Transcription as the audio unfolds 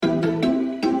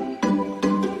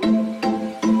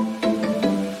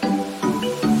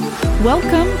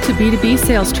Welcome to B2B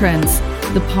Sales Trends,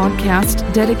 the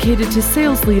podcast dedicated to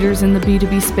sales leaders in the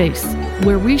B2B space,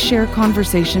 where we share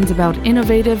conversations about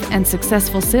innovative and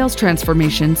successful sales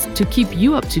transformations to keep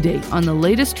you up to date on the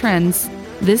latest trends.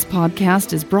 This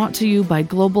podcast is brought to you by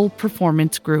Global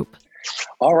Performance Group.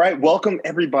 All right, welcome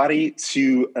everybody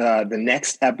to the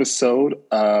next episode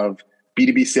of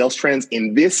B2B Sales Trends.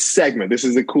 In this segment, this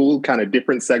is a cool kind of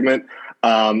different segment.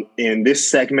 In this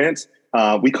segment,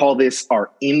 we call this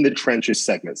our In the Trenches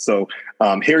segment. So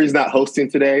Harry's not hosting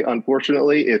today,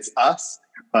 unfortunately. It's us,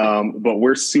 but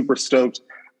we're super stoked,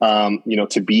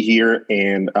 to be here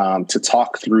and to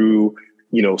talk through,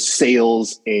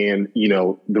 sales and,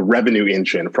 the revenue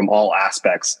engine from all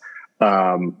aspects.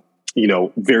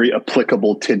 Very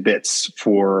applicable tidbits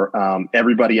for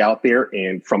everybody out there.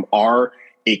 And from our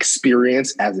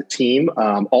experience as a team,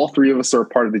 all three of us are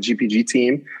part of the GPG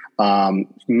team.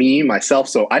 Myself.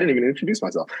 So I didn't even introduce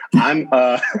myself. I'm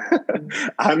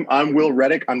Will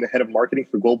Reddick. I'm the head of marketing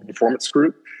for Global Performance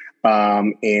Group,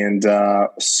 and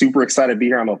super excited to be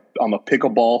here. I'm a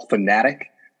pickleball fanatic.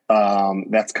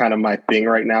 That's kind of my thing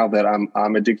right now that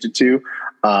I'm addicted to,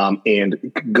 and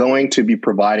going to be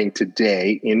providing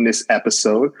today in this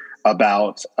episode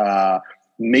about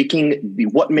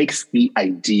what makes the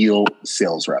ideal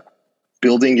sales rep,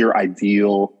 building your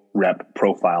ideal rep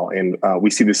profile. And we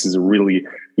see this as a really,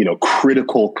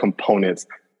 critical component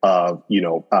of,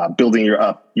 building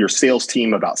your sales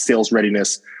team, about sales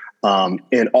readiness,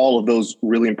 and all of those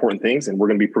really important things. And we're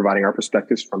going to be providing our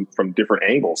perspectives from different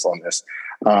angles on this.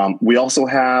 We also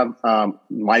have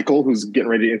Michael, who's getting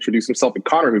ready to introduce himself, and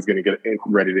Connor, who's going to get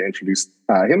ready to introduce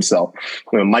himself.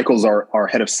 Michael's our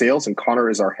head of sales, and Connor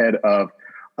is our head of,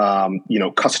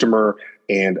 customer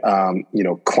and,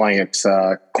 client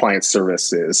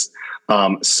services.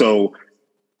 So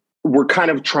we're kind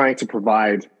of trying to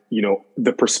provide,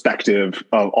 the perspective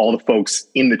of all the folks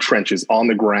in the trenches on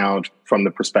the ground from the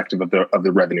perspective of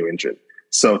the revenue engine.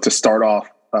 So to start off,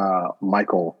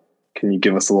 Michael, can you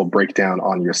give us a little breakdown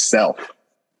on yourself?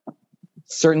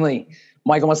 Certainly.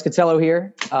 Michael Muscatello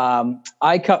here.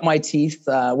 I cut my teeth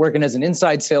working as an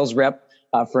inside sales rep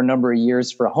for a number of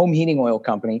years for a home heating oil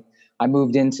company. I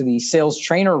moved into the sales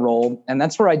trainer role, and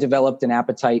that's where I developed an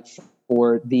appetite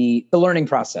for the learning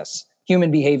process,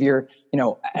 human behavior.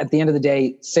 At the end of the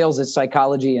day, sales is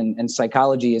psychology, and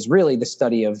psychology is really the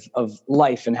study of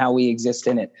life and how we exist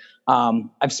in it.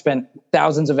 I've spent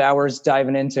thousands of hours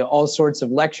diving into all sorts of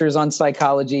lectures on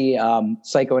psychology,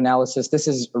 psychoanalysis. This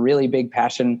is a really big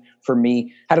passion for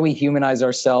me. How do we humanize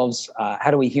ourselves?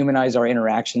 How do we humanize our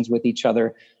interactions with each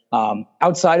other?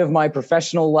 Outside of my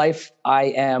professional life, I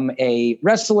am a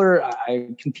wrestler.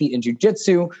 I compete in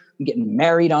jiu-jitsu. I'm getting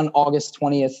married on August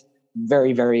 20th.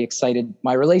 Very, very excited.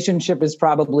 My relationship is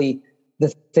probably the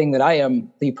thing that I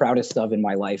am the proudest of in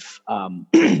my life.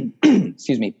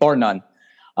 Excuse me, bar none.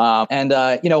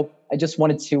 I just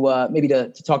wanted to maybe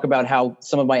to talk about how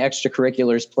some of my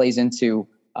extracurriculars plays into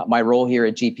my role here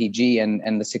at GPG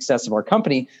and the success of our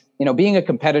company. Being a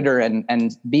competitor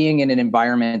and being in an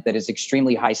environment that is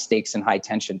extremely high stakes and high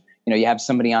tension. You have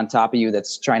somebody on top of you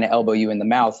that's trying to elbow you in the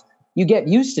mouth. You get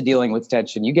used to dealing with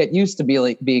tension. You get used to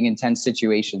being in tense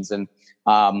situations. And,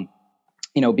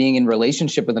 being in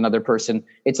relationship with another person,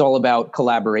 it's all about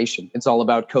collaboration. It's all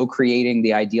about co-creating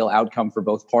the ideal outcome for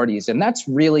both parties. And that's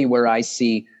really where I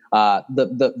see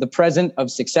the present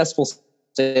of successful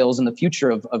sales and the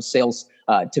future of sales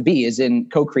to be is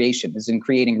in co-creation, is in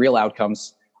creating real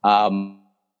outcomes.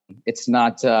 It's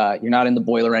not, you're not in the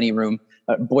boiler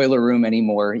room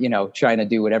anymore, trying to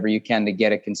do whatever you can to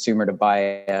get a consumer to buy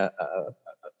a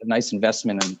nice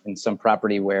investment in some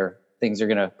property where prices are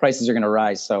going to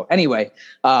rise. So anyway,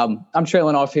 I'm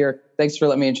trailing off here. Thanks for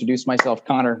letting me introduce myself.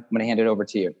 Connor, I'm going to hand it over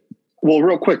to you. Well,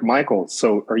 real quick, Michael,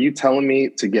 so are you telling me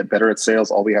to get better at sales,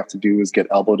 all we have to do is get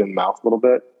elbowed in the mouth a little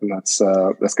bit? And that's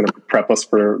going to prep us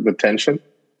for the tension?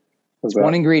 It's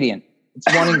one ingredient.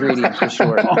 It's one ingredient for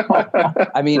sure.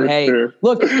 I mean, sure.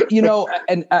 Look,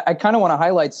 and I kind of want to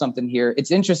highlight something here.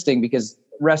 It's interesting because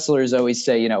wrestlers always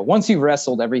say, once you've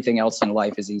wrestled, everything else in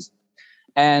life is easy.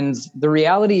 And the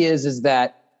reality is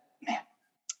that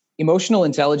emotional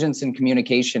intelligence and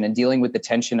communication and dealing with the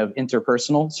tension of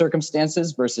interpersonal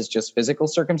circumstances versus just physical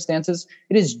circumstances,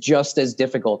 it is just as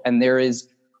difficult. And there is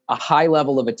a high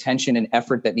level of attention and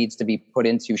effort that needs to be put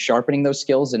into sharpening those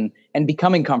skills and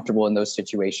becoming comfortable in those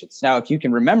situations. Now, if you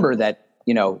can remember that,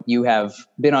 you have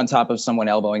been on top of someone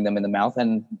elbowing them in the mouth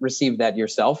and received that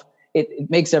yourself, it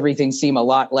makes everything seem a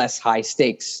lot less high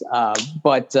stakes.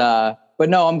 But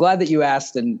no, I'm glad that you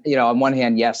asked. And, on one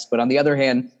hand, yes, but on the other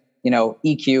hand,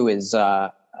 EQ is,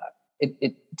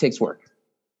 it takes work.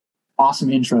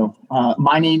 Awesome intro.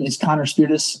 My name is Connor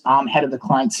Spiritus. I'm head of the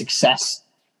client success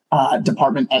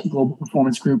department at Global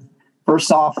Performance Group.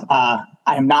 First off, I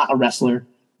am not a wrestler.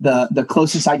 The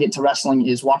closest I get to wrestling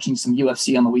is watching some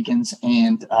UFC on the weekends,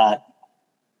 and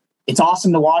it's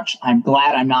awesome to watch. I'm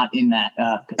glad I'm not in that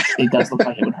because it does look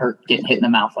like it would hurt getting hit in the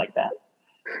mouth like that.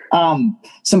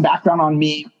 Some background on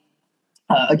me.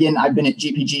 Again, I've been at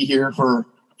GPG here for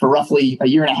roughly a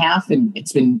year and a half, and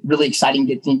it's been really exciting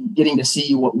getting to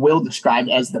see what Will described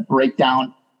as the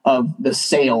breakdown of the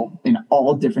sale in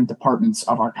all different departments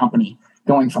of our company,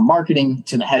 going from marketing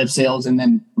to the head of sales, and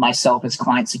then myself as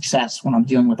client success when I'm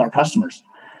dealing with our customers.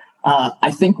 I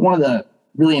think one of the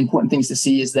really important things to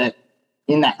see is that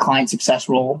in that client success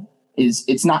role is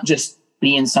it's not just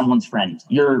being someone's friend.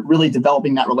 You're really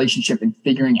developing that relationship and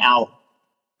figuring out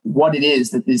what it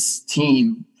is that this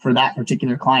team for that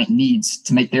particular client needs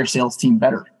to make their sales team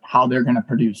better, how they're going to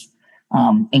produce,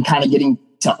 and kind of getting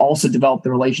to also develop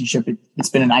the relationship. It's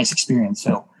been a nice experience.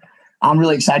 So I'm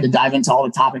really excited to dive into all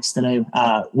the topics today,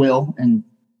 Will, and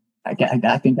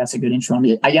I think that's a good intro.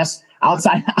 I guess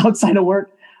outside of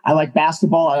work, I like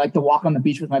basketball. I like to walk on the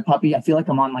beach with my puppy. I feel like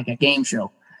I'm on like a game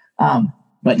show.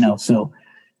 But no, so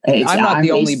I'm not the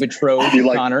only betrothed,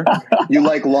 Connor. You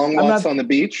like long walks on the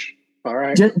beach? All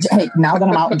right. Hey, now that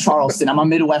I'm out in Charleston, I'm a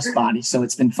Midwest body, so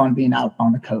it's been fun being out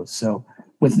on the coast. So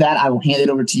with that, I will hand it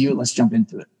over to you. Let's jump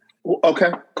into it.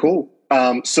 Okay, cool.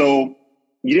 So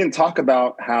you didn't talk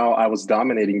about how I was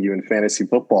dominating you in fantasy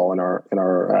football in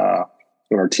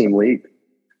our team league.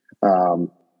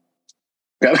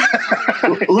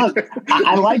 Look,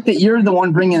 I like that you're the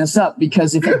one bringing this up,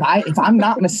 because if I'm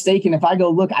not mistaken, if I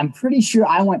go look, I'm pretty sure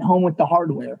I went home with the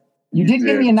hardware. You did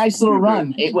give me a nice little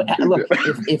run. Look,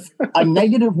 if a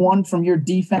 -1 from your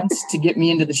defense to get me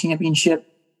into the championship,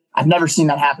 I've never seen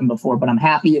that happen before, but I'm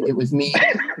happy it was me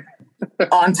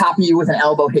on top of you with an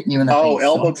elbow hitting you in the face. Oh,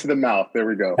 elbow to the mouth. There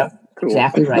we go. Yep, cool.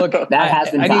 Exactly right. Look,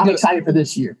 I'm excited for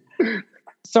this year.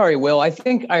 Sorry, Will. I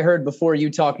think I heard before you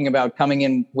talking about coming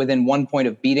in within 1 point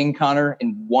of beating Connor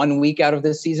in 1 week out of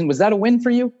this season. Was that a win for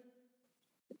you?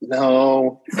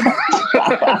 No.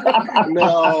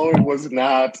 No, it was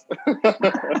not.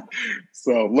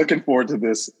 So looking forward to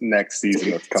this next season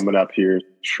that's coming up here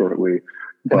shortly.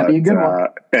 But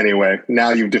anyway, now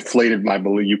you've deflated my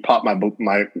balloon. You popped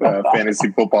my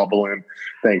fantasy football balloon.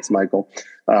 Thanks, Michael.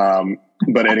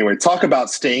 But anyway, talk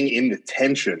about staying in the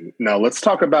tension. Now let's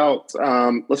talk about,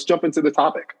 let's jump into the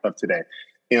topic of today.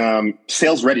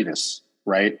 Sales readiness,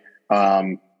 right?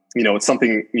 It's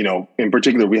something, in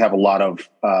particular, we have a lot of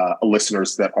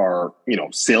listeners that are,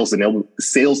 sales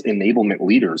enablement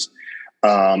leaders.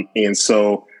 And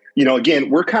so, again,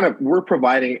 we're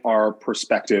providing our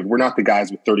perspective. We're not the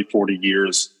guys with 30, 40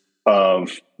 years of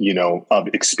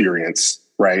experience,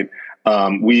 right?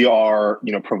 We are,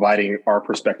 providing our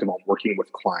perspective on working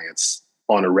with clients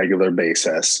on a regular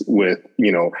basis with,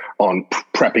 on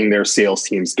prepping their sales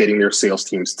teams, getting their sales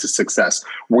teams to success.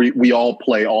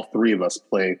 All three of us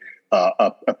play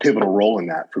a pivotal role in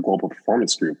that for Global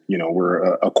Performance Group. We're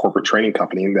a corporate training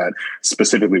company that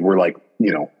specifically we're like,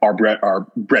 our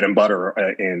bread and butter,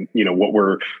 and what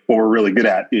we're really good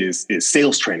at is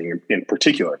sales training in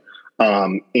particular.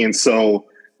 And so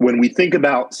when we think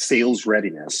about sales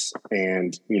readiness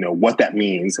and, what that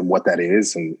means and what that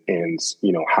is and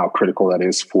how critical that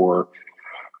is for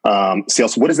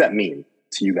sales, what does that mean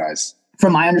to you guys?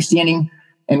 From my understanding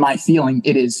and my feeling,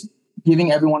 it is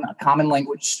giving everyone a common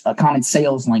language, a common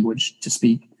sales language to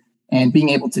speak, and being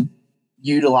able to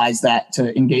utilize that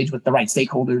to engage with the right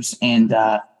stakeholders and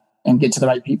get to the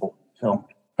right people. So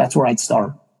that's where I'd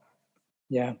start.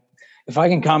 Yeah. If I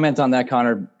can comment on that,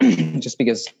 Connor, just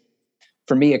because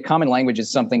for me, a common language is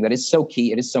something that is so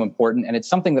key. It is so important. And it's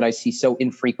something that I see so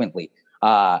infrequently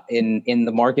in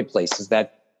the marketplace is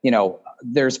that,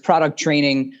 there's product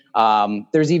training.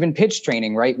 There's even pitch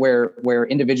training, right? Where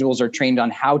individuals are trained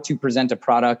on how to present a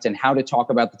product and how to talk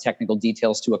about the technical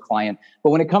details to a client.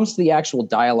 But when it comes to the actual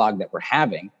dialogue that we're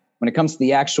having, when it comes to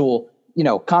the actual,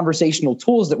 conversational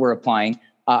tools that we're applying,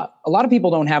 a lot of people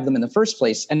don't have them in the first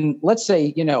place. And let's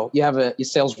say, you have a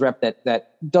sales rep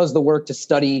that does the work to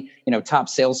study, top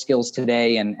sales skills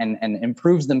today and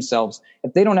improves themselves.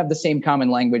 If they don't have the same common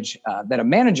language that a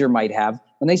manager might have,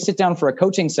 when they sit down for a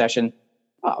coaching session,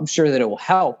 I'm sure that it will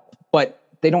help, but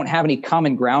they don't have any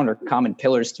common ground or common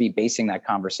pillars to be basing that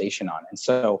conversation on. And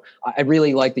so I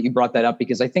really like that you brought that up,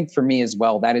 because I think for me as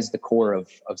well, that is the core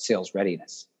of sales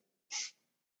readiness.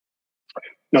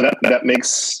 No, that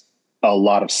makes a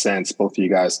lot of sense, both of you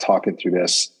guys talking through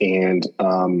this. And,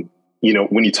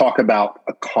 when you talk about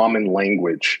a common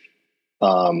language,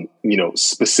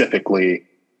 specifically,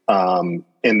 and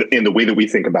the way that we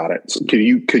think about it. So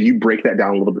could you break that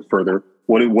down a little bit further?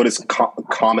 What does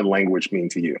common language mean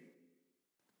to you?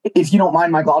 If you don't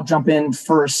mind, Michael, I'll jump in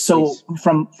first. So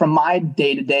from my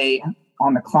day-to-day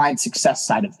on the client success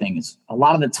side of things, a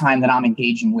lot of the time that I'm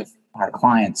engaging with our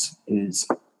clients is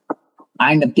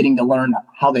I end up getting to learn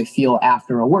how they feel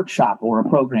after a workshop or a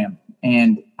program.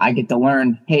 And I get to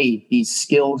learn, hey, these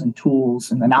skills and tools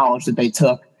and the knowledge that they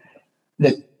took,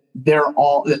 that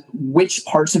which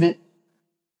parts of it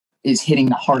is hitting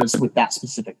the hardest with that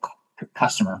specific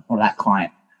customer or that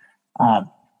client.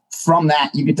 From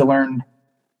that, you get to learn,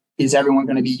 is everyone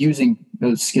going to be using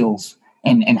those skills,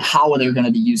 and how are they going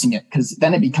to be using it? Because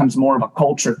then it becomes more of a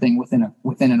culture thing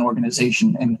within an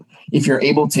organization. And if you're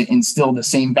able to instill the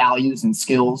same values and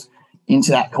skills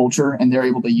into that culture, and they're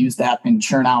able to use that and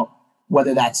churn out,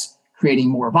 whether that's creating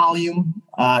more volume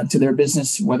to their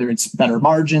business, whether it's better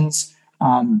margins.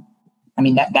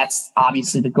 That's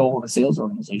obviously the goal of a sales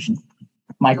organization.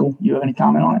 Michael, you have any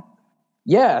comment on it?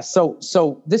 Yeah.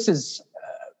 So this is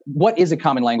what is a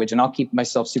common language, and I'll keep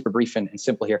myself super brief and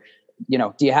simple here.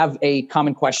 Do you have a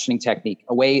common questioning technique,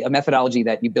 a methodology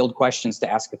that you build questions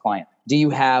to ask a client? Do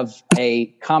you have a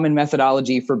common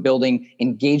methodology for building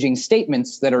engaging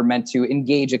statements that are meant to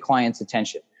engage a client's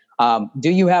attention? Do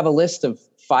you have a list of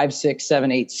 5, 6,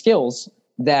 7, 8 skills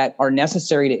that are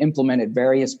necessary to implement at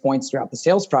various points throughout the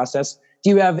sales process? Do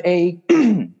you have a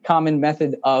common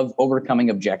method of overcoming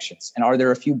objections? And are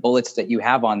there a few bullets that you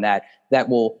have on that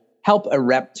will help a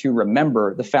rep to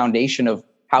remember the foundation of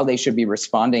how they should be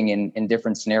responding in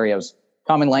different scenarios?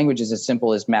 Common language is as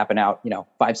simple as mapping out,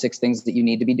 5, 6 things that you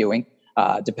need to be doing,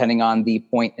 depending on the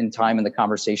point in time in the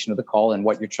conversation of the call and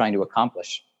what you're trying to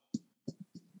accomplish.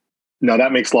 No,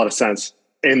 that makes a lot of sense.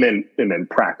 And then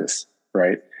practice,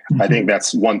 right? Mm-hmm. I think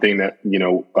that's one thing that,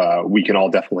 we can all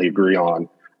definitely agree on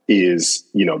is,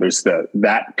 there's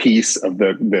that piece of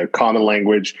the common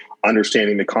language,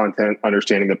 understanding the content,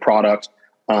 understanding the product.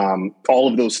 All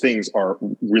of those things are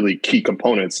really key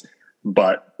components,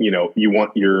 but, you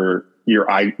want your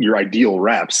ideal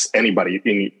reps, anybody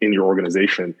in your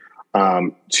organization,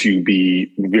 to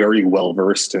be very well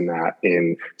versed in that.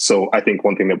 And so I think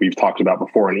one thing that we've talked about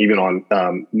before, and even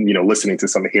on, listening to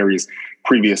some of Harry's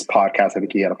previous podcasts, I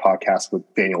think he had a podcast with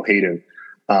Daniel Hayden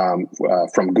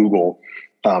from Google,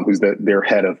 who's their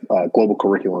head of global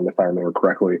curriculum, if I remember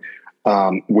correctly,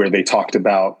 where they talked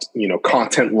about,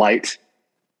 content light,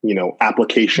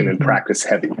 application and practice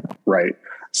heavy, right?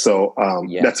 So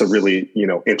yes. That's a really,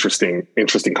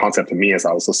 interesting concept to me as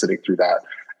I was listening through that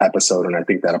episode. And I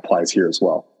think that applies here as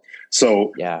well.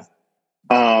 So yeah,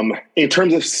 in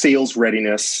terms of sales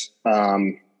readiness,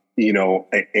 and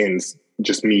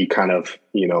just me kind of,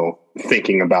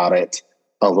 thinking about it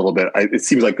a little bit, it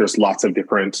seems like there's lots of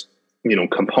different,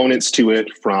 components to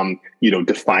it, from,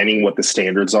 defining what the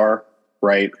standards are,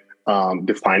 right?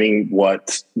 Defining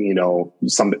what,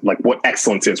 what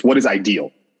excellence is, what is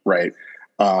ideal, right?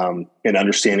 And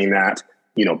understanding that,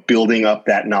 building up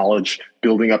that knowledge,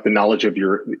 building up the knowledge of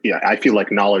I feel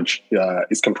like knowledge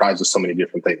is comprised of so many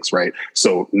different things, right?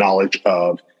 So knowledge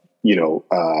of,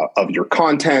 of your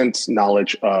content,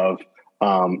 knowledge of,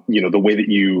 the way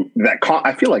that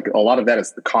I feel like a lot of that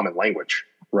is the common language,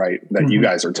 right? That you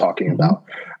guys are talking about.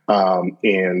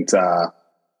 And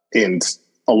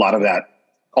a lot of that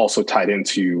also tied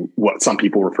into what some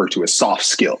people refer to as soft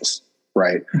skills,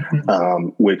 right?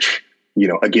 Which,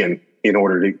 again, in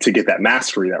order to get that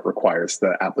mastery, that requires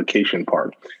the application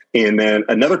part. And then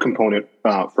another component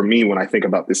for me, when I think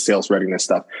about this sales readiness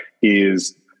stuff,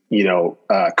 is,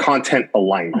 content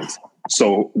alignment.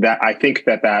 So that I think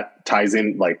that ties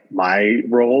in like my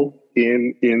role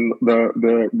in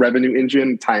the revenue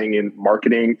engine, tying in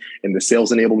marketing and the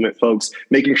sales enablement folks,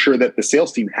 making sure that the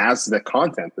sales team has the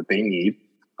content that they need,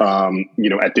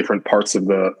 at different parts of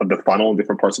the funnel,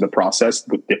 different parts of the process,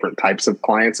 with different types of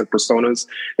clients and personas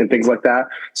and things like that.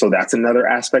 So that's another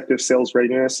aspect of sales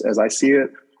readiness as I see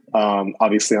it.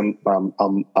 Obviously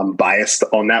I'm biased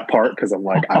on that part, because I'm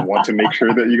like, I want to make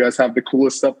sure that you guys have the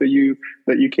coolest stuff that you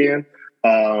can.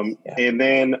 And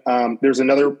then there's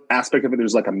another aspect of it.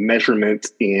 There's like a measurement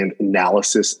and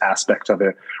analysis aspect of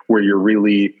it, where you're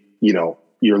really,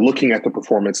 you're looking at the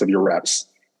performance of your reps.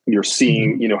 You're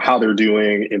seeing, how they're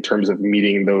doing in terms of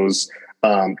meeting those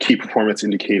key performance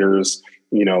indicators,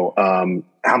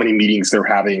 how many meetings they're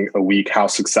having a week, how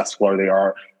successful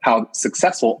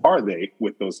are they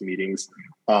with those meetings?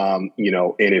 And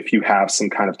if you have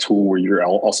some kind of tool where you're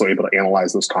also able to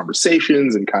analyze those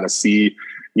conversations and kind of see,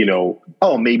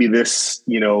 maybe this,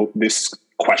 this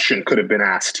question could have been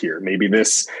asked here. Maybe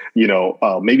this,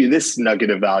 maybe this nugget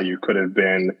of value could have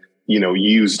been,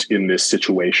 used in this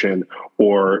situation,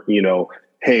 or,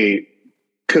 hey,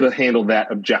 could have handled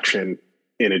that objection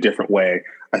in a different way.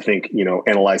 I think,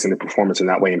 analyzing the performance in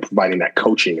that way and providing that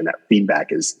coaching and that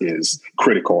feedback is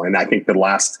critical. And I think the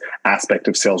last aspect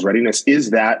of sales readiness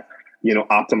is that,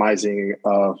 optimizing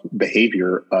of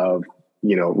behavior of,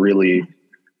 really,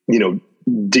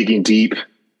 digging deep,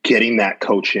 getting that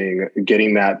coaching,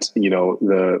 getting that,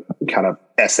 the kind of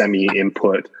SME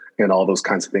input and all those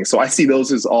kinds of things. So I see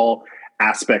those as all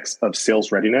aspects of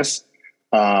sales readiness.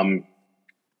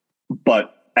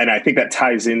 And I think that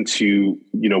ties into,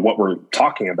 what we're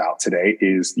talking about today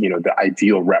is, the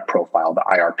ideal rep profile, the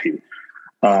IRP.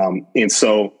 And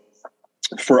so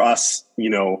for us,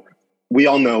 we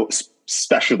all know,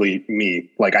 especially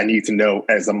me, like I need to know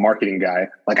as a marketing guy,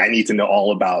 like I need to know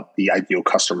all about the ideal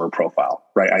customer profile,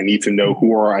 right? I need to know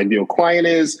who our ideal client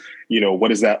is. What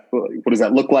does that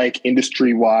look like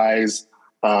industry wise,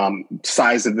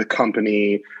 size of the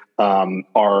company,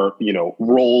 our,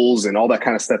 roles and all that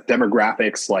kind of stuff,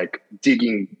 demographics, like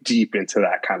digging deep into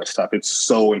that kind of stuff. It's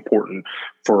so important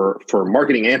for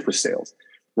marketing and for sales,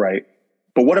 right?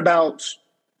 But what about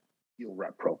ideal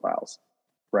rep profiles,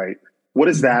 right? What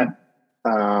is that?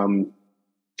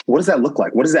 What does that look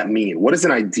like? What does that mean? What is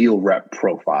an ideal rep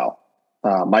profile?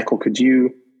 Michael, could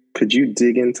you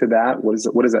dig into that?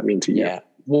 What does that mean to you? Yeah.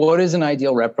 What is an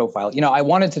ideal rep profile? I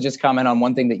wanted to just comment on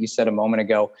one thing that you said a moment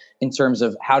ago in terms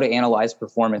of how to analyze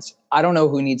performance. I don't know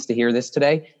who needs to hear this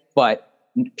today, but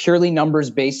purely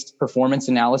numbers-based performance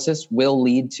analysis will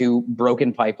lead to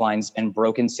broken pipelines and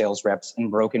broken sales reps and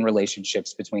broken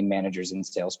relationships between managers and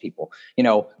salespeople.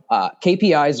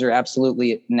 KPIs are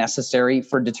absolutely necessary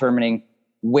for determining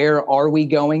where are we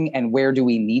going and where do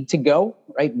we need to go,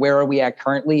 right? Where are we at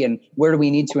currently and where do we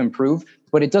need to improve?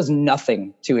 But it does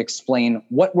nothing to explain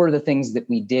what were the things that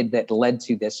we did that led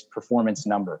to this performance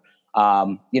number.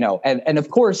 And of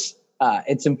course,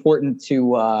 it's important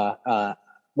to, I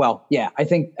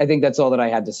think that's all that I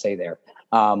had to say there.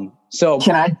 So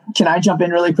can I jump in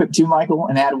really quick too, Michael,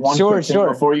 and add one quick thing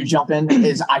before you jump in?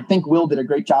 Is I think Will did a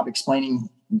great job explaining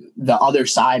the other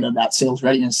side of that sales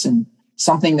readiness, and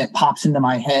something that pops into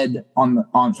my head from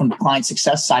the client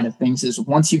success side of things is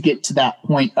once you get to that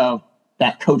point of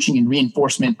that coaching and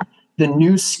reinforcement, the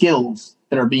new skills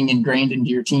that are being ingrained into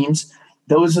your teams,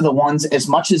 those are the ones, as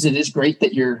much as it is great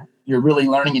that you're really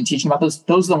learning and teaching about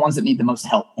those are the ones that need the most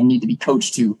help and need to be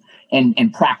coached to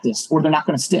and practiced, or they're not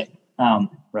going to stick. Right.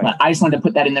 But I just wanted to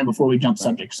put that in there before we jump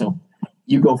subject. So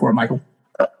you go for it, Michael.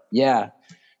 Yeah.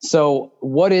 So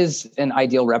what is an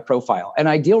ideal rep profile? An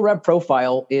ideal rep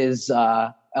profile is,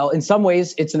 in some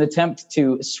ways, it's an attempt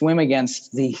to swim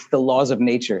against the laws of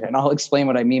nature. And I'll explain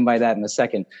what I mean by that in a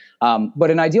second. But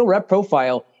an ideal rep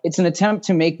profile, it's an attempt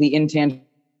to make the intangible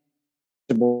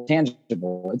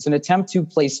tangible. It's an attempt to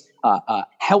place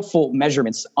helpful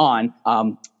measurements on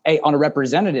a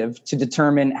representative to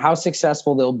determine how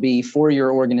successful they'll be for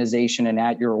your organization and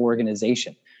at your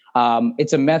organization.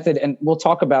 It's a method, and we'll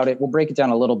talk about it. We'll break it down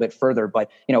a little bit further, but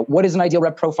what is an ideal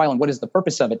rep profile and what is the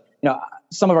purpose of it?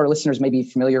 Some of our listeners may be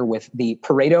familiar with the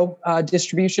Pareto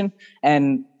distribution,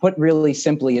 and put really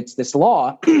simply, it's this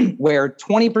law where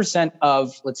 20%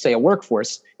 of, let's say, a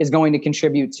workforce is going to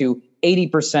contribute to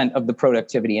 80% of the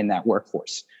productivity in that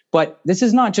workforce. But this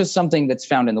is not just something that's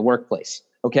found in the workplace.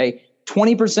 Okay,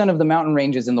 20% of the mountain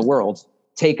ranges in the world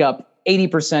take up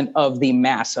 80% of the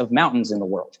mass of mountains in the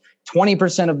world.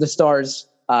 20% of the stars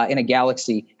in a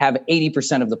galaxy have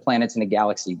 80% of the planets in a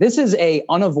galaxy. This is a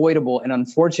unavoidable and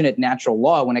unfortunate natural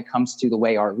law when it comes to the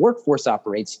way our workforce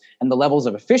operates and the levels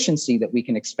of efficiency that we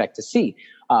can expect to see.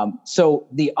 So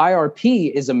the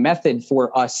IRP is a method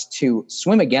for us to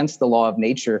swim against the law of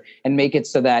nature and make it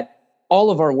so that all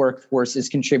of our workforce is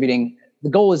contributing. The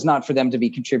goal is not for them to be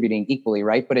contributing equally,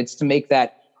 right? But it's to make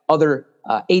that other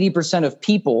 80% of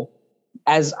people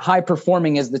as high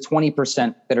performing as the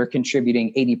 20% that are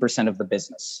contributing 80% of the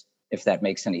business, if that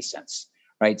makes any sense,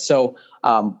 right? So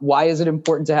why is it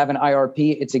important to have an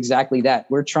IRP? It's exactly that.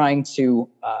 We're trying to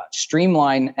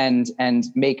streamline and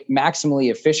make maximally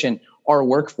efficient our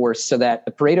workforce so that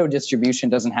the Pareto distribution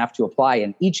doesn't have to apply.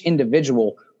 And each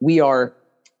individual, we are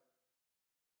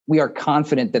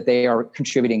confident that they are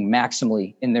contributing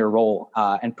maximally in their role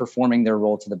and performing their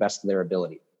role to the best of their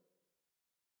ability.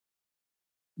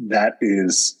 That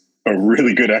is a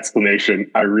really good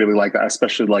explanation. I really like that,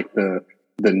 especially like the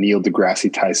Neil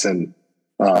deGrasse Tyson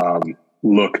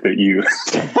look that you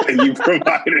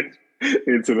provided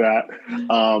into that.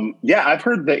 Yeah, I've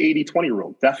heard the 80-20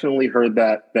 rule. Definitely heard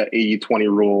that 80-20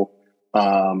 rule.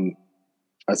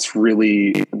 That's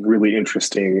really, really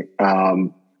interesting.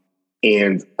 And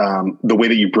the way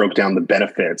that you broke down the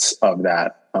benefits of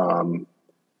that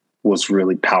was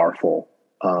really powerful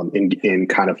in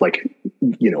kind of like,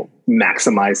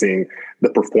 maximizing the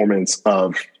performance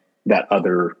of that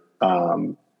other,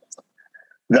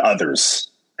 the others,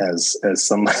 as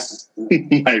some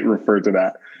might refer to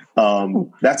that.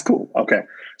 That's cool. Okay.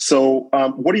 So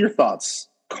what are your thoughts,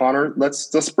 Connor?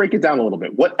 Let's break it down a little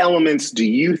bit. What elements do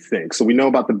you think? So we know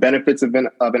about the benefits of an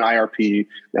IRP.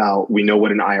 Now we know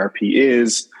what an IRP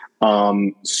is.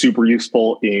 Super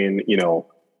useful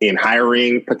in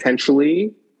hiring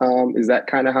potentially. Is that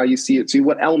kind of how you see it too?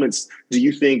 What elements do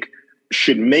you think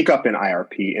should make up an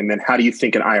IRP? And then how do you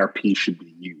think an IRP should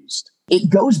be used? It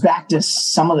goes back to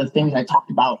some of the things I talked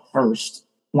about first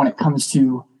when it comes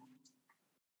to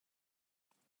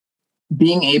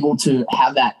being able to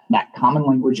have that common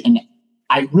language. And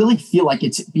I really feel like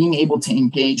it's being able to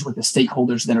engage with the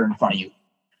stakeholders that are in front of you.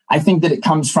 I think that it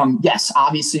comes from, yes,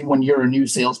 obviously when you're a new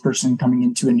salesperson coming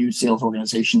into a new sales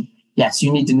organization, yes,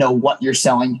 you need to know what you're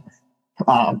selling,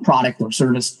 product or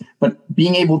service, but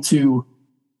being able to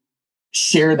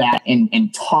share that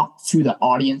and talk to the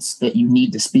audience that you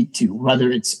need to speak to, whether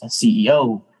it's a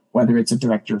CEO, whether it's a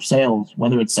director of sales,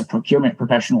 whether it's a procurement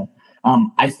professional.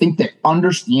 I think that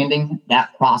understanding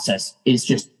that process is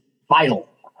just vital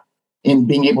in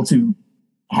being able to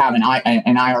have an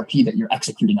IRP that you're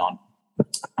executing on.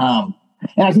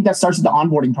 And I think that starts with the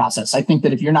onboarding process. I think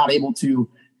that if you're not able to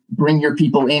bring your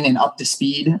people in and up to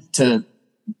speed to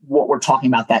what we're talking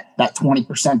about, that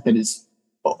 20% that is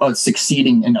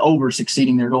succeeding and over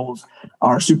succeeding their goals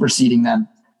or superseding them,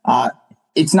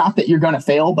 it's not that you're going to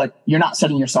fail, but you're not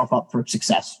setting yourself up for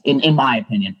success, in my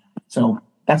opinion. So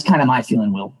that's kind of my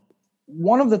feeling, Will.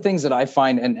 One of the things that I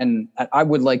find, and I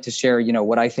would like to share,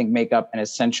 what I think make up an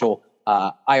essential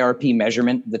IRP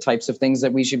measurement, the types of things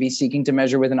that we should be seeking to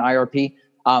measure with an IRP.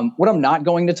 What I'm not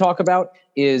going to talk about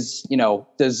is,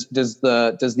 does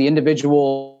the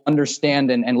individual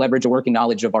understand and leverage a working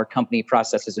knowledge of our company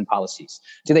processes and policies?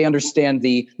 Do they understand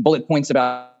the bullet points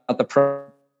about the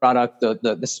product,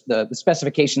 the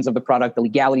specifications of the product, the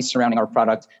legalities surrounding our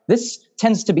product? This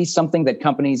tends to be something that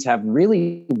companies have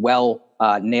really well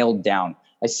nailed down.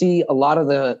 I see a lot of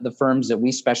the firms that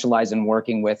we specialize in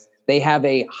working with, they have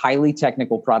a highly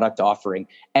technical product offering,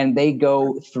 and they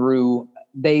go through,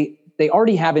 they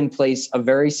already have in place a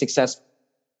very successful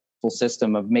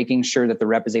system of making sure that the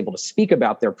rep is able to speak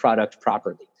about their product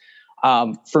properly.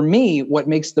 For me, what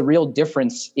makes the real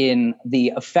difference in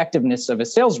the effectiveness of a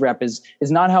sales rep is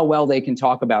not how well they can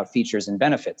talk about features and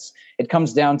benefits. It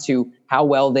comes down to how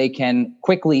well they can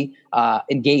quickly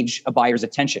engage a buyer's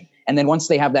attention. And then once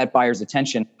they have that buyer's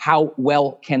attention, how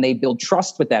well can they build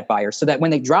trust with that buyer so that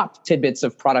when they drop tidbits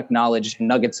of product knowledge and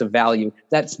nuggets of value,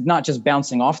 that's not just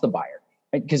bouncing off the buyer.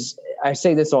 Because I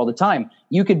say this all the time,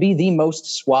 you could be the most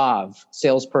suave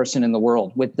salesperson in the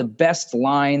world with the best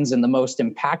lines and the most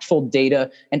impactful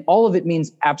data, and all of it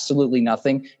means absolutely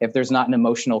nothing if there's not an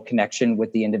emotional connection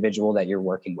with the individual that you're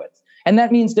working with. And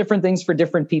that means different things for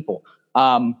different people.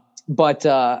 But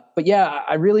yeah,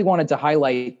 I really wanted to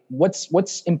highlight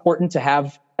what's important to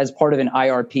have as part of an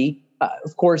IRP.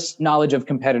 Of course, knowledge of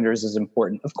competitors is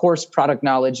important. Of course, product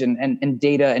knowledge and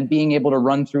data and being able to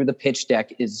run through the pitch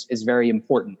deck is very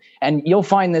important. And you'll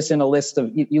find this in a list of,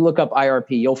 you look up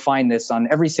IRP, you'll find this on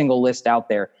every single list out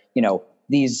there,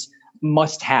 these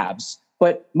must-haves.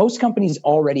 But most companies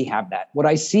already have that. What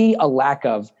I see a lack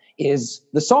of is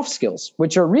the soft skills,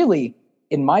 which are really,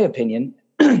 in my opinion,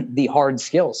 the hard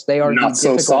skills. They are not the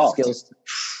so difficult soft skills.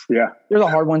 Yeah. They're the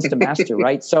hard ones to master,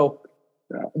 right? So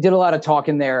I did a lot of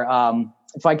talking there.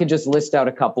 If I could just list out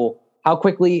a couple, how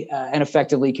quickly and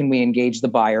effectively can we engage the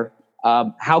buyer?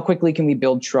 How quickly can we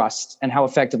build trust? And how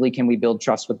effectively can we build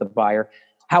trust with the buyer?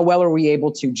 How well are we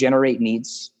able to generate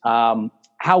needs?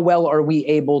 How well are we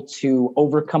able to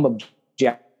overcome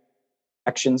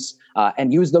objections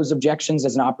and use those objections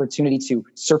as an opportunity to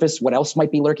surface what else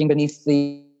might be lurking beneath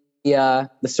the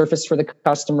surface for the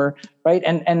customer, right?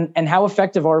 And how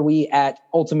effective are we at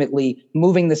ultimately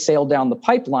moving the sale down the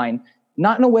pipeline,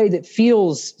 not in a way that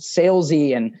feels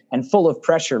salesy and full of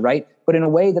pressure, right? But in a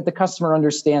way that the customer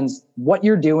understands what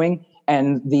you're doing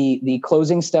and the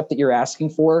closing step that you're asking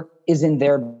for is in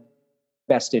their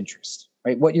best interest,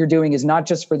 right? What you're doing is not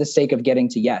just for the sake of getting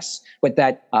to yes, but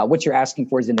that what you're asking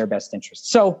for is in their best interest.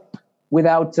 So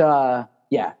without,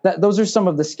 those are some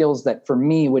of the skills that for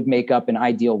me would make up an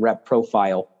ideal rep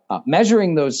profile.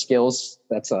 Measuring those skills,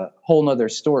 that's a whole nother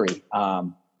story. Yeah.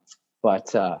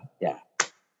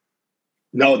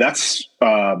 No, that's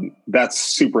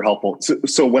super helpful.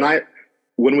 So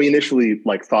when we initially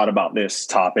thought about this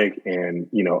topic and,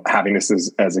 having this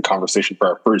as a conversation for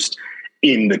our first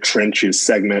In the Trenches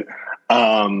segment,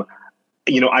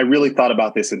 I really thought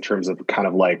about this in terms of kind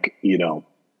of like,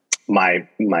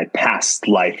 my past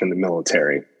life in the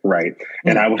military, right?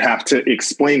 And I would have to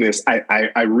explain this.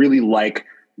 I really like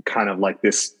kind of like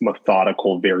this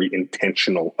methodical, very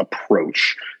intentional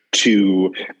approach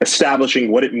to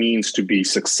establishing what it means to be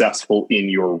successful in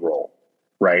your role,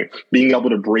 right? Being able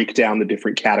to break down the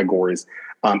different categories.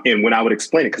 And when I would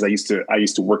explain it, because I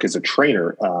used to work as a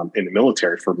trainer in the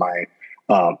military for my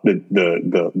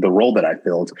the role that I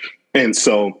filled, and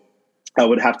so I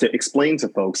would have to explain to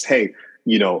folks, hey,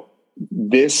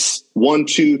 this 1,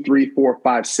 2, 3, 4,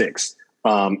 5, 6,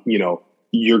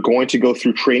 you're going to go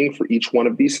through training for each one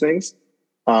of these things,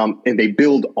 and they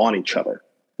build on each other.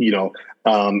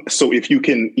 So if you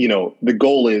can, the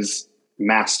goal is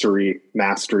mastery,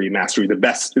 the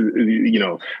best,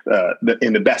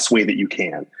 in the best way that you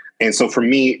can. And so for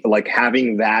me, like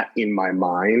having that in my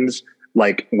mind,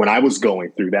 like when I was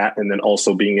going through that, and then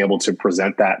also being able to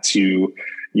present that to,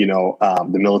 the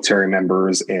military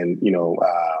members and,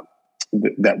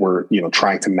 that were,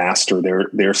 trying to master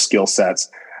their skill sets.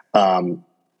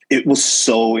 It was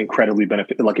so incredibly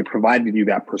beneficial. Like it provided you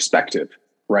that perspective,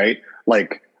 right?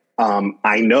 Like,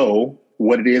 I know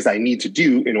what it is I need to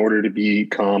do in order to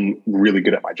become really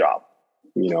good at my job,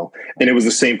 and it was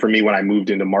the same for me when I moved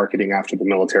into marketing after the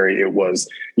military. It was,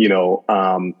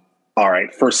 all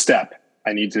right, first step,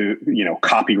 I need to,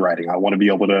 copywriting. I want to be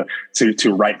able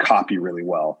to write copy really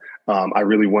well. I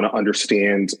really want to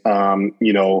understand,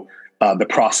 the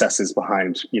processes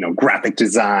behind, graphic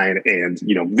design and,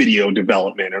 video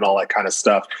development and all that kind of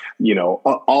stuff,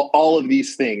 all of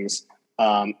these things.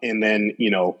 And then,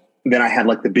 then I had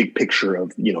like the big picture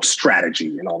of,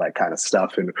 strategy and all that kind of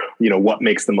stuff. And, what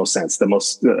makes the most sense, the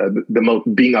most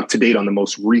being up to date on the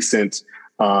most recent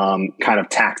kind of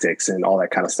tactics and all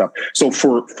that kind of stuff. So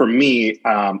for me,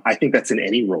 I think that's in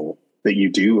any role that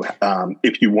you do.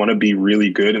 If you want to be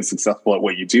really good and successful at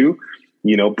what you do,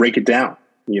 break it down.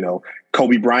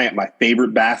 Kobe Bryant, my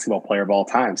favorite basketball player of all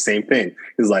time, same thing,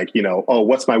 is like, oh,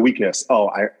 what's my weakness? Oh,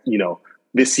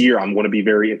 this year I'm going to be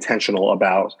very intentional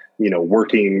about,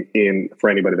 working in, for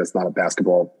anybody that's not a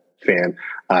basketball fan,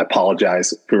 I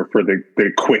apologize for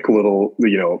the quick little,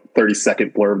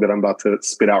 30-second blurb that I'm about to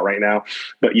spit out right now.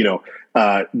 But,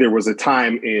 there was a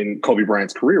time in Kobe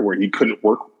Bryant's career where he couldn't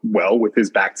work well with his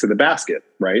back to the basket,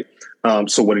 right?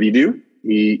 So what did he do?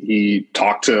 He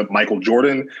talked to Michael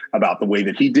Jordan about the way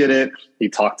that he did it. He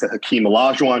talked to Hakeem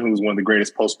Olajuwon, who was one of the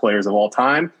greatest post players of all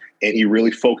time. And he really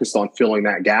focused on filling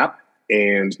that gap.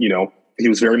 And, he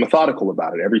was very methodical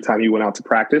about it. Every time he went out to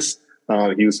practice,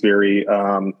 he was very,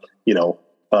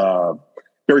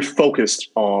 very focused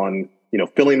on,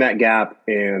 filling that gap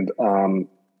and,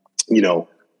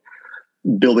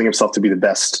 building himself to be the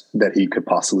best that he could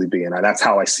possibly be. And that's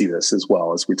how I see this as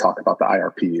well as we talk about the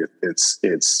IRP.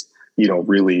 It's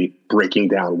really breaking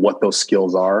down what those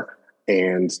skills are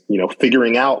and,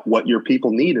 figuring out what your people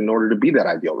need in order to be that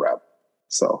ideal rep.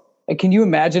 So. And can you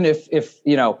imagine if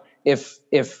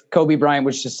Kobe Bryant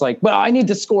was just like, well, I need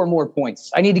to score more points.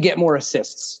 I need to get more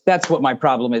assists. That's what my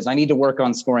problem is. I need to work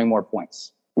on scoring more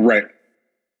points. Right.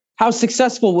 How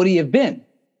successful would he have been?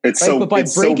 It's right? so, but by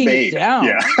it's breaking so vague. it down,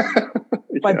 Yeah.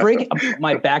 by breaking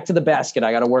my back to the basket,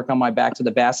 I got to work on my back to the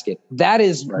basket. That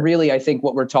is really, I think,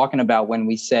 what we're talking about when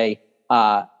we say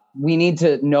we need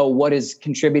to know what is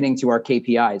contributing to our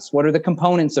KPIs. What are the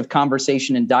components of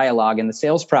conversation and dialogue in the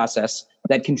sales process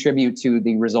that contribute to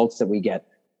the results that we get?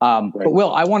 But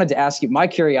Will, I wanted to ask you, my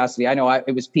curiosity, I know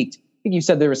it was piqued. I think you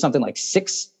said there was something like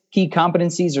 6 key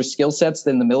competencies or skill sets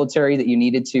in the military that you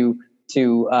needed to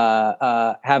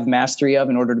have mastery of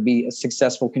in order to be a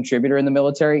successful contributor in the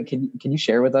military. Can you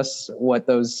share with us what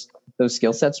those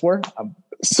skill sets were?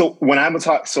 So when I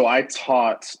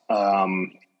taught,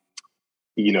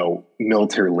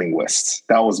 military linguists.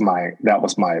 That was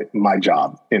my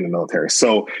job in the military.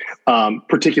 So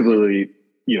particularly,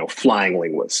 flying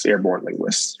linguists, airborne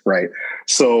linguists, right?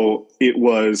 So it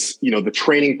was, the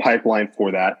training pipeline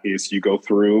for that is you go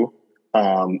through,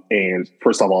 and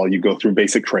first of all, you go through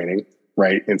basic training,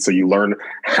 right? And so you learn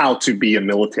how to be a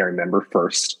military member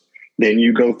first. Then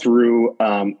you go through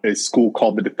a school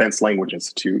called the Defense Language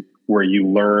Institute, where you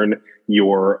learn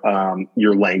your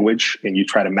language and you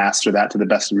try to master that to the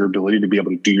best of your ability to be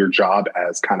able to do your job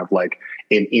as kind of like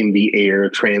an in the air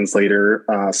translator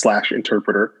 /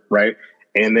 interpreter, right?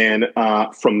 And then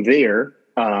from there,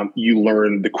 you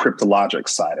learn the cryptologic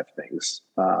side of things.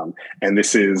 And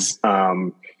this is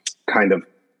kind of,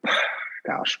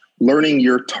 learning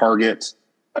your target,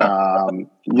 and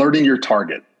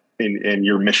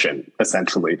your mission,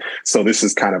 essentially. So this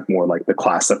is kind of more like the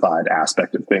classified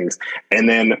aspect of things. And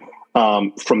then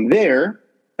from there,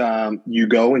 you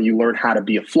go and you learn how to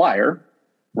be a flyer,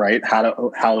 right?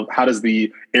 How does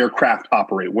the aircraft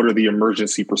operate? What are the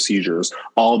emergency procedures?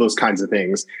 All those kinds of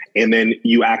things. And then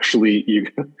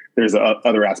there's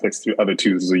other aspects to other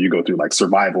too. So you go through like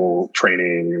survival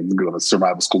training, you go to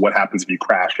survival school. What happens if you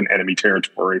crash in enemy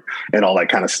territory and all that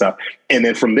kind of stuff. And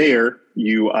then from there,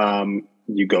 you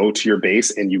go to your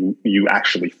base and you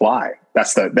actually fly.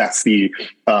 That's the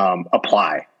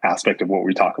apply aspect of what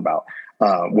we talk about.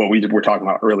 What we were talking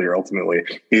about earlier ultimately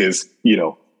is,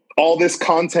 all this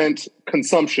content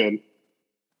consumption,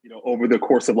 over the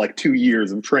course of like 2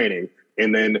 years of training,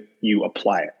 and then you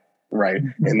apply it, right?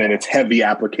 Mm-hmm. And then it's heavy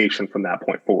application from that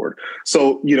point forward.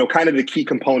 So, kind of the key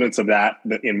components of that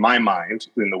in my mind,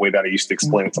 in the way that I used to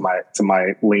explain it to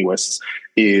my linguists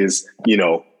is,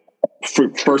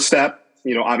 first step,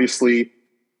 obviously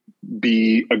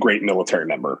be a great military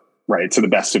member, right? To the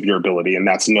best of your ability. And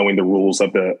that's knowing the rules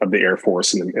of the Air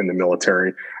Force and the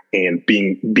military, and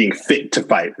being fit to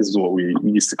fight. This is what we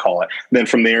used to call it. Then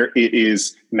from there, it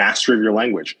is mastery of your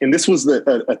language. And this was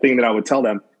a thing that I would tell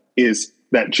them is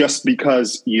that just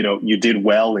because, you did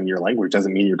well in your language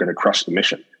doesn't mean you're going to crush the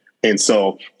mission. And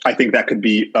so I think that could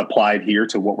be applied here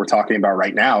to what we're talking about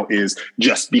right now is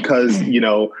just because,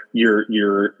 you're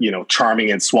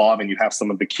charming and suave and you have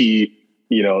some of the key,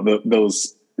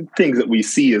 those things that we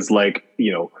see as like,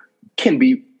 can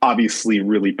be obviously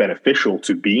really beneficial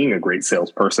to being a great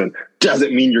salesperson,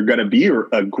 doesn't mean you're going to be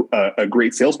a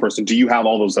great salesperson. Do you have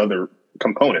all those other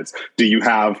components? Do you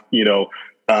have, you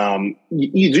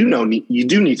do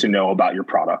need to know about your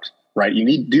product, right?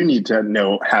 You do need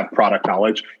to have product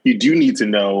knowledge. You do need to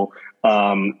know,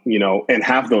 and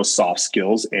have those soft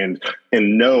skills and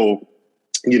know,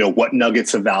 what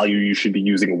nuggets of value you should be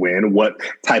using when, what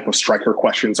type of striker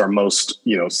questions are most,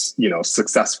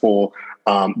 successful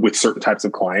with certain types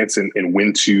of clients and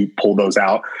when to pull those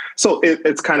out. So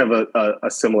it's kind of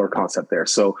a similar concept there.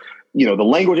 So, the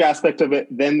language aspect of it,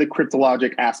 then the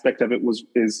cryptologic aspect of it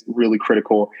is really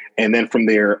critical. And then from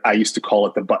there, I used to call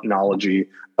it the buttonology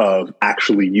of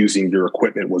actually using your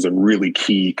equipment was a really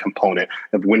key component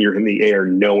of when you're in the air,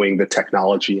 knowing the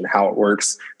technology and how it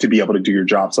works to be able to do your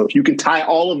job. So if you can tie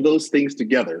all of those things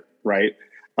together, right,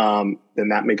 then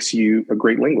that makes you a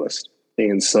great linguist.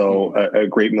 And so a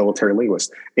great military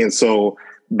linguist. And so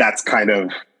that's kind of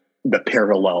the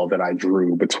parallel that I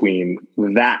drew between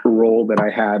that role that I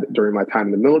had during my time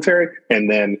in the military and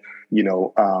then,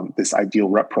 this ideal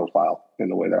rep profile in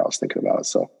the way that I was thinking about it.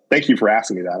 So thank you for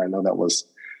asking me that. I know that was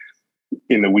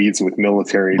in the weeds with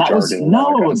military jargon and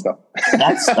all that kind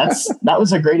of stuff. That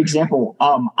was a great example.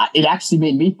 It actually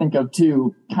made me think of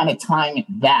too, kind of tying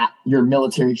your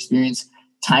military experience,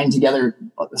 tying together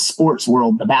the sports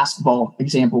world, the basketball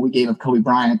example we gave of Kobe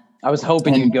Bryant. I was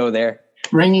hoping you'd go there.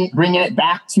 Bringing it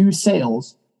back to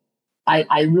sales.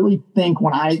 I really think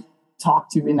when I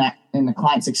talk to in the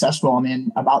client success role I'm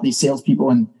in about these salespeople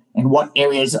and what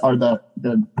areas are the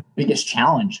biggest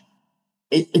challenge,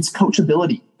 it's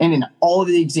coachability. And in all of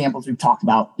the examples we've talked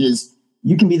about is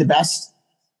you can be the best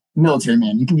military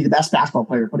man, you can be the best basketball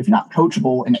player, but if you're not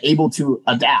coachable and able to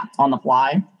adapt on the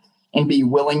fly and be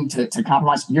willing to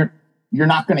compromise, you're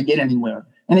not going to get anywhere.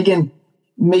 And again,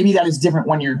 maybe that is different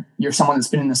when you're someone that's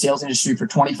been in the sales industry for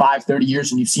 25, 30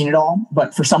 years and you've seen it all.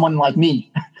 But for someone like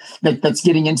me that's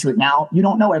getting into it now, you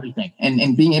don't know everything.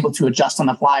 And being able to adjust on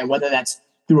the fly, whether that's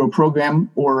through a program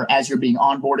or as you're being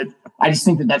onboarded, I just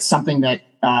think that's something that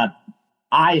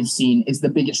I have seen is the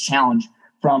biggest challenge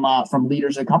from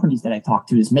leaders of companies that I talk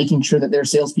to, is making sure that their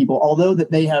salespeople, although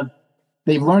that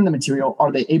they've learned the material,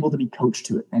 are they able to be coached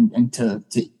to it and to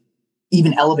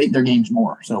even elevate their games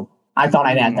more? So I thought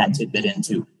I'd add that tidbit in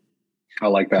too. I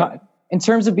like that. In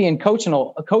terms of being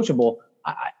coachable,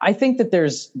 I think that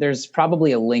there's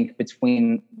probably a link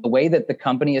between the way that the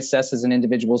company assesses an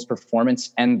individual's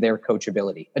performance and their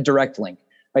coachability, a direct link,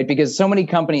 right? Because so many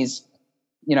companies,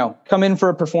 come in for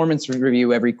a performance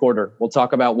review every quarter. We'll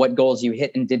talk about what goals you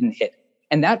hit and didn't hit.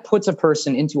 And that puts a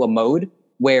person into a mode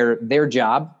where their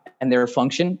job and their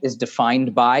function is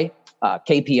defined by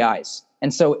KPIs.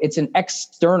 And so it's an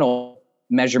external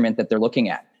measurement that they're looking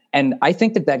at. And I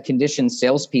think that conditions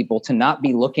salespeople to not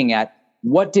be looking at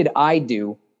what did I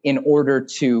do in order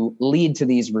to lead to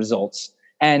these results.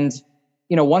 And,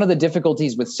 one of the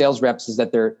difficulties with sales reps is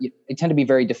that they tend to be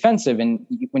very defensive. And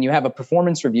when you have a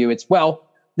performance review, it's, well,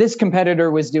 this competitor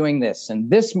was doing this and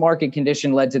this market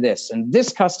condition led to this and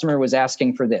this customer was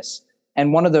asking for this.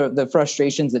 And one of the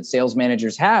frustrations that sales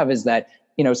managers have is that,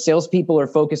 salespeople are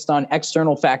focused on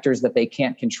external factors that they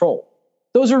can't control.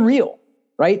 Those are real,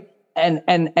 right? And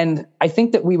I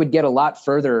think that we would get a lot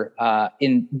further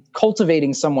in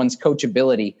cultivating someone's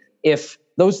coachability if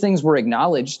those things were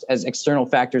acknowledged as external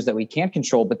factors that we can't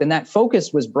control, but then that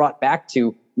focus was brought back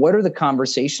to what are the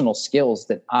conversational skills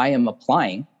that I am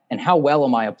applying and how well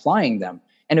am I applying them?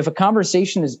 And if a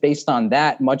conversation is based on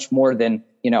that much more than,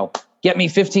 get me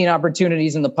 15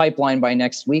 opportunities in the pipeline by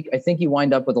next week, I think you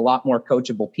wind up with a lot more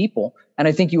coachable people. And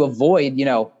I think you avoid,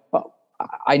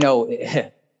 I know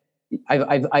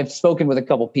I've spoken with a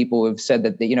couple of people who have said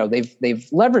that they've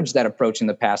leveraged that approach in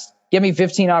the past. Give me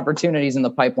 15 opportunities in the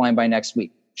pipeline by next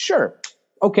week. Sure.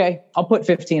 Okay. I'll put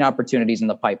 15 opportunities in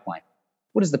the pipeline.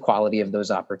 What is the quality of those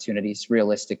opportunities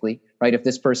realistically, right? If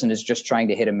this person is just trying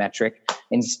to hit a metric,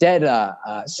 instead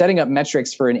setting up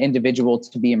metrics for an individual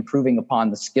to be improving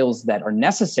upon the skills that are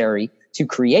necessary to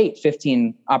create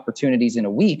 15 opportunities in a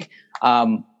week.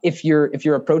 If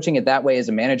you're approaching it that way as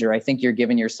a manager, I think you're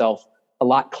giving yourself a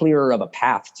lot clearer of a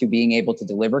path to being able to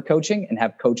deliver coaching and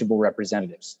have coachable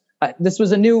representatives. This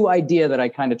was a new idea that I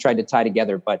kind of tried to tie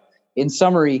together, but in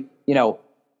summary,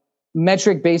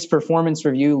 metric-based performance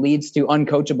review leads to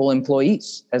uncoachable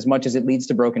employees as much as it leads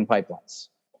to broken pipelines.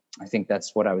 I think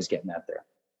that's what I was getting at there.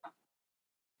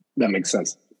 That makes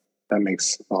sense. That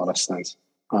makes a lot of sense.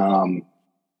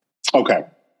 Okay,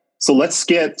 so let's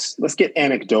get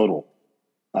anecdotal.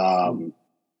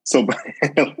 So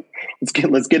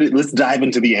let's dive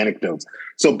into the anecdotes.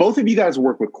 So both of you guys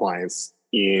work with clients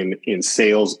in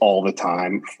sales all the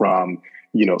time, from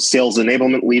sales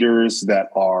enablement leaders that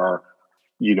are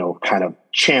kind of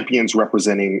champions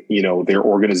representing their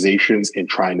organizations and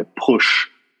trying to push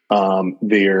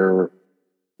their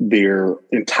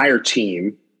entire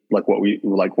team, like what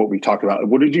we talked about.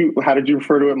 How did you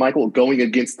refer to it, Michael? Going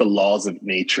against the laws of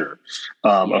nature,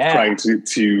 of trying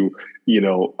to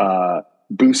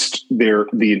boost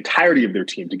the entirety of their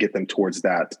team to get them towards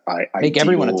that. Make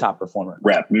everyone a top performer.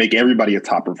 Make everybody a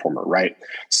top performer, right?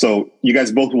 So you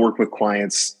guys both work with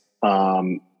clients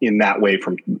in that way,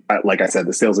 from, like I said,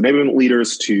 the sales enablement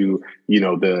leaders to,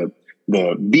 the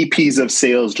VPs of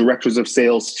sales, directors of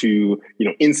sales, to,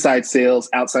 inside sales,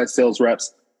 outside sales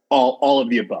reps, all of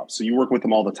the above. So you work with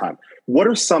them all the time. What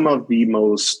are some of the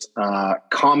most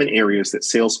common areas that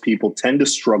salespeople tend to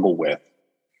struggle with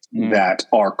that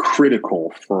are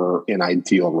critical for an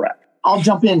ideal rep? I'll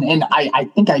jump in, and I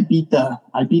think I beat the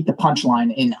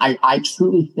punchline, and I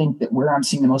truly think that where I'm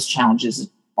seeing the most challenges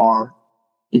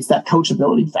it's that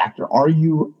coachability factor. Are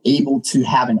you able to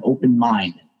have an open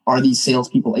mind? Are these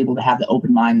salespeople able to have the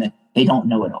open mind that they don't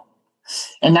know it all?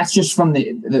 And that's just from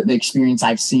the experience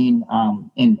I've seen,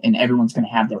 and everyone's going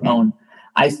to have their own.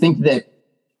 I think that,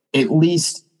 at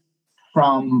least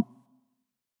from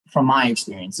my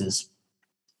experiences,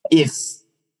 if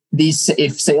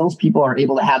salespeople are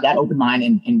able to have that open mind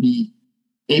and be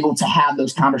able to have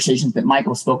those conversations that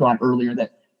Michael spoke about earlier,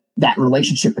 that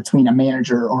relationship between a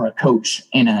manager or a coach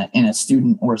and a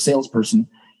student or a salesperson,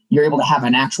 you're able to have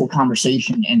an actual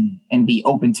conversation and be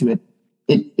open to it.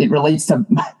 It relates to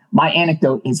my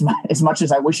anecdote. As much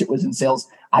as I wish it was in sales,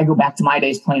 I go back to my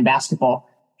days playing basketball.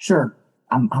 Sure,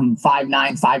 I'm 5'9",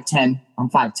 5'10". I'm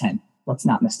 5'10". Let's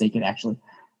not mistake it, actually.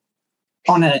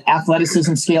 On an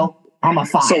athleticism scale, I'm a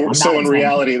 5. So in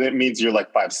reality, that means you're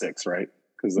like 5'6", right?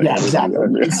 Yeah,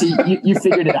 exactly. See, you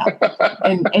figured it out.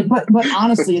 But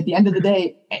honestly, at the end of the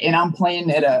day, and I'm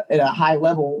playing at a high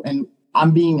level, and I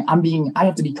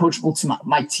have to be coachable to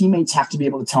my teammates. Have to be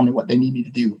able to tell me what they need me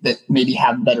to do, that maybe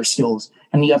have better skills.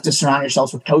 And you have to surround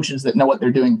yourselves with coaches that know what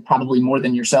they're doing, probably more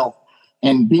than yourself.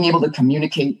 And being able to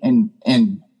communicate and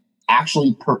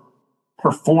actually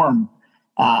perform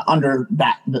under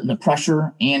the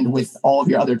pressure, and with all of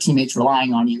your other teammates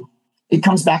relying on you. It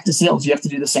comes back to sales. You have to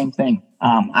do the same thing.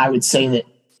 I would say that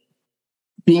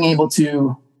being able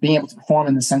to perform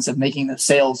in the sense of making the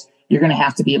sales, you're going to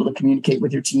have to be able to communicate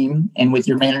with your team and with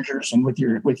your managers and with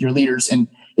your leaders. And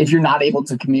if you're not able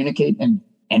to communicate and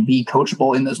be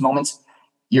coachable in those moments,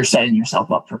 you're setting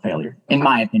yourself up for failure, in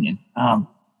my opinion.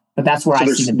 But that's where I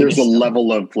see there's a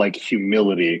level of like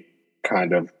humility,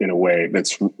 kind of, in a way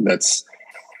that's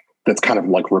kind of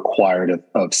like required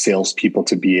of salespeople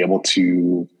to be able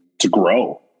to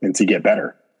grow and to get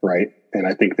better, right? And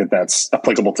I think that's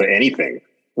applicable to anything,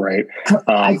 right?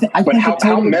 But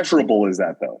how measurable is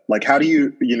that, though? Like, how do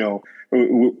you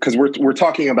because we're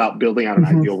talking about building out an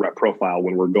ideal rep profile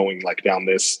when we're going like down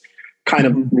this kind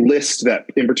of list that,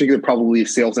 in particular, probably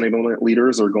sales enablement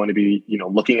leaders are going to be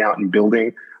looking out and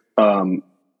building.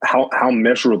 How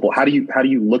measurable? How do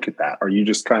you look at that? Are you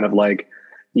just kind of like,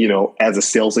 as a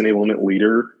sales enablement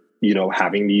leader,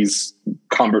 having these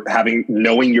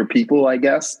knowing your people, I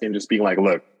guess, and just being like,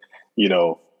 look,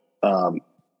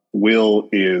 Will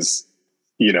is,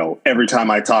 every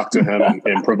time I talk to him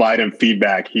and provide him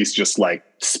feedback, he's just like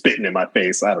spitting in my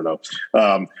face. I don't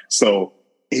know. So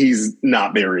he's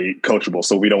not very coachable.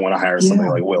 So we don't want to hire somebody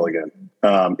like Will again.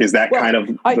 Is that kind of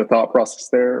the thought process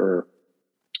there, or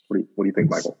what do you think,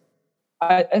 Michael?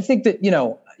 I think that,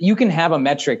 you can have a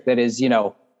metric that is,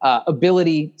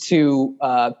 ability to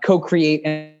co-create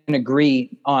and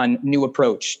agree on new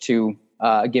approach to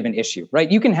a given issue,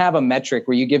 right? You can have a metric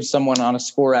where you give someone on a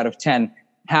score out of 10,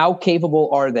 how capable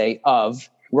are they of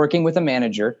working with a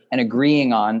manager and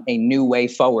agreeing on a new way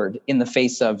forward in the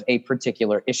face of a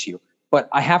particular issue. But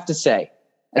I have to say,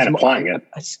 and applying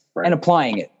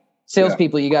it.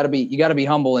 Salespeople, you got to be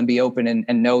humble and be open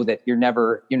and know that you're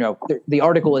never, the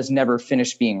article is never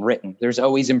finished being written. There's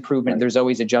always improvement. There's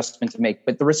always adjustment to make.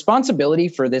 But the responsibility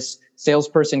for this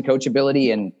salesperson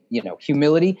coachability and,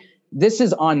 humility, this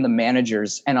is on the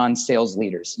managers and on sales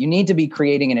leaders. You need to be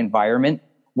creating an environment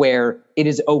where it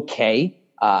is okay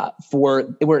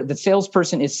where the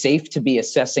salesperson is safe to be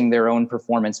assessing their own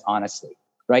performance honestly,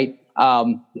 right?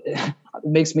 It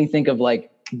makes me think of like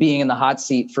being in the hot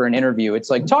seat for an interview. It's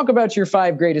like, talk about your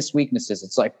 5 greatest weaknesses.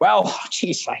 It's like, well,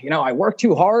 geez, I work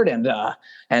too hard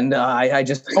and I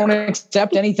just don't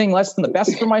accept anything less than the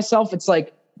best for myself. It's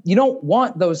like, you don't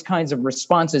want those kinds of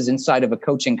responses inside of a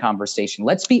coaching conversation.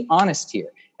 Let's be honest here.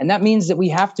 And that means that we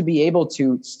have to be able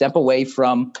to step away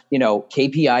from,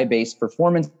 KPI-based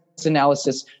performance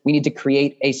analysis. We need to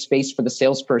create a space for the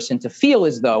salesperson to feel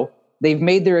as though they've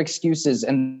made their excuses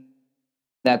and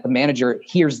that the manager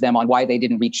hears them on why they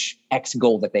didn't reach X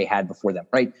goal that they had before them,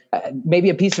 right? Maybe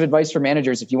a piece of advice for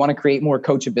managers, if you want to create more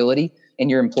coachability in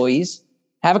your employees,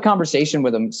 have a conversation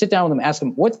with them, sit down with them, ask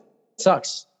them, what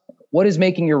sucks? What is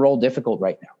making your role difficult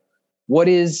right now? What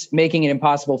is making it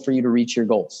impossible for you to reach your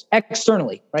goals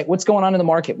externally, right? What's going on in the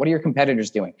market? What are your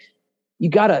competitors doing? You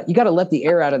gotta let the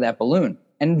air out of that balloon.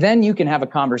 And then you can have a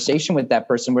conversation with that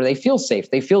person where they feel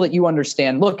safe. They feel that you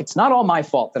understand, look, it's not all my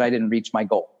fault that I didn't reach my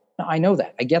goal. No, I know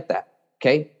that. I get that.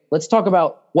 Okay. Let's talk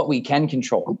about what we can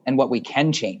control and what we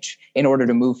can change in order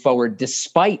to move forward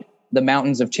despite the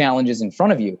mountains of challenges in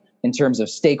front of you in terms of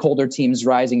stakeholder teams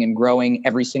rising and growing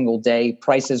every single day,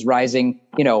 prices rising,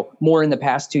 more in the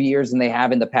past 2 years than they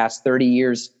have in the past 30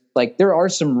 years. Like there are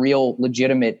some real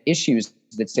legitimate issues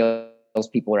that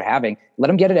salespeople are having. Let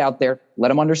them get it out there. Let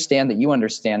them understand that you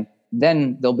understand.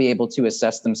 Then they'll be able to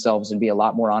assess themselves and be a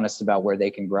lot more honest about where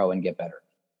they can grow and get better.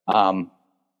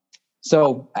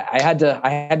 So I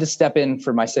had to step in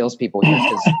for my salespeople here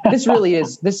because this really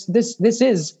is this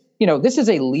is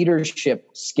a leadership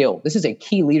skill. This is a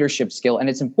key leadership skill, and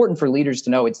it's important for leaders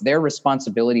to know it's their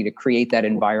responsibility to create that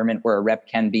environment where a rep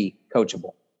can be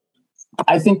coachable.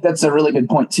 I think that's a really good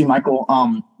point too, Michael.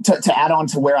 To add on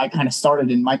to where I kind of started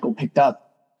and Michael picked up,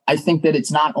 I think that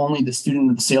it's not only the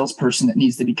student or the salesperson that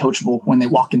needs to be coachable when they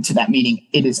walk into that meeting.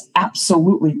 It is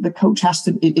absolutely the coach has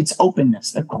to. It's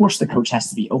openness. Of course, the coach has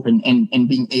to be open and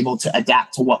being able to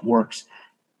adapt to what works.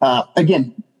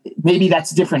 Again, maybe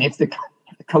that's different if the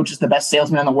coach is the best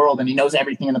salesman in the world and he knows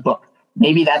everything in the book.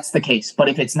 Maybe that's the case. But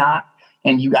if it's not,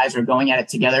 and you guys are going at it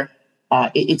together,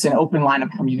 it's an open line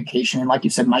of communication. And like you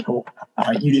said, Michael,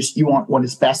 you want what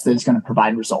is best that is going to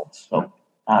provide results. So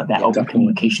that open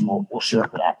communication will show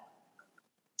up for that.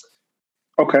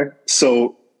 Okay.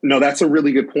 So no, that's a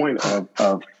really good point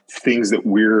of things that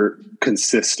we're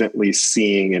consistently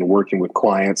seeing and working with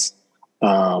clients,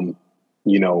 that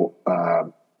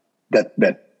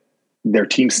their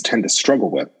teams tend to struggle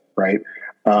with, right?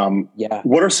 Yeah.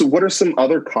 What are some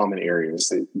other common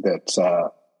areas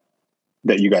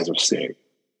that you guys are seeing?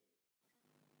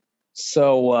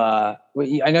 So I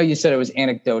know you said it was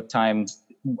anecdote time.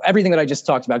 Everything that I just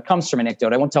talked about comes from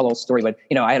anecdote. I won't tell the whole story, but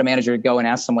I had a manager go and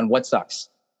ask someone what sucks.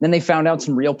 Then they found out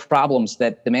some real problems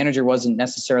that the manager wasn't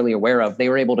necessarily aware of. They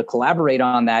were able to collaborate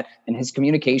on that, and his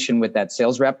communication with that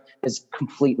sales rep has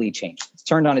completely changed. It's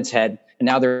turned on its head, and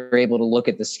now they're able to look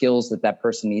at the skills that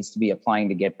person needs to be applying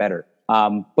to get better.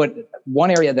 But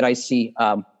one area that I see,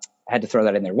 I had to throw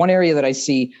that in there. One area that I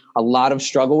see a lot of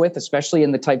struggle with, especially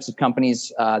in the types of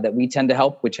companies that we tend to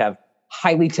help, which have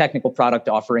highly technical product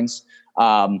offerings.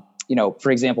 For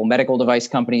example, medical device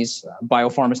companies,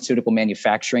 biopharmaceutical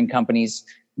manufacturing companies.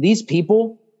 These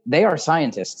people, they are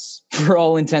scientists for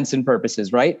all intents and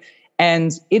purposes, right?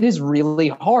 And it is really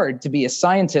hard to be a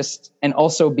scientist and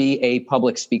also be a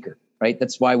public speaker, right?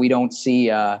 That's why we don't see,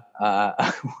 it's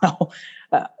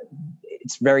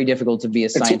very difficult to be a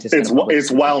scientist.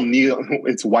 It's why Neil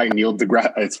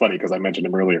deGrasse. It's funny because I mentioned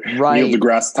him earlier. Right. Neil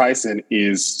deGrasse Tyson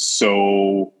is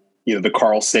so the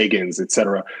Carl Sagans, et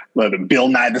cetera, the Bill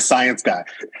Nye the Science Guy.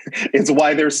 It's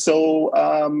why they're so,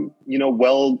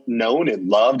 well known and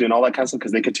loved and all that kind of stuff,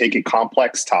 because they could take a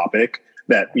complex topic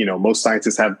that, most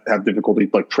scientists have difficulty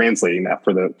like translating that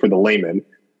for the layman,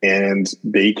 and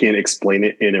they can explain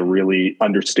it in a really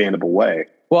understandable way.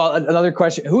 Well, another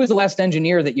question: who was the last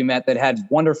engineer that you met that had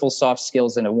wonderful soft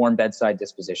skills and a warm bedside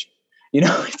disposition?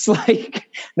 It's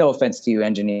like, no offense to you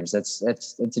engineers, that's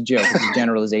a joke, it's a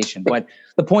generalization. But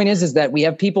the point is that we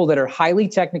have people that are highly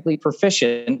technically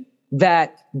proficient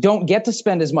that don't get to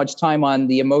spend as much time on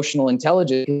the emotional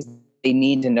intelligence because they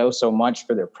need to know so much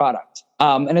for their product.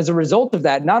 And as a result of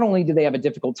that, not only do they have a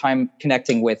difficult time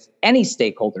connecting with any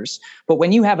stakeholders, but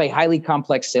when you have a highly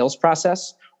complex sales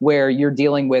process where you're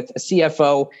dealing with a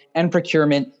CFO and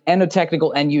procurement and a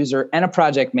technical end user and a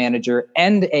project manager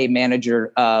and a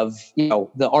manager of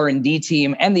the R&D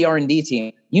team and the R&D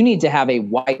team, you need to have a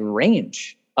wide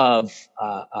range of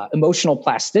emotional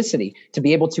plasticity to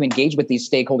be able to engage with these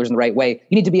stakeholders in the right way.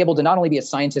 You need to be able to not only be a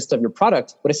scientist of your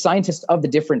product, but a scientist of the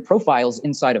different profiles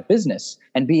inside of business,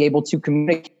 and be able to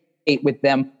communicate with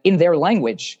them in their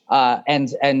language, and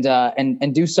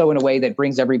do so in a way that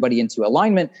brings everybody into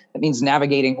alignment. That means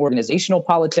navigating organizational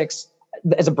politics.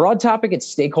 As a broad topic, it's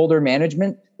stakeholder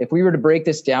management. If we were to break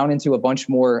this down into a bunch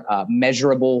more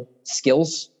measurable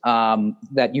skills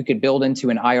that you could build into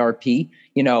an IRP,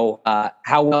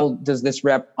 how well does this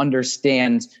rep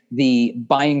understand the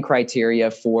buying criteria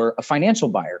for a financial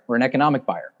buyer or an economic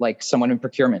buyer, like someone in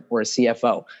procurement or a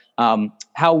CFO?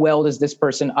 How well does this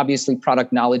person, obviously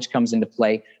product knowledge comes into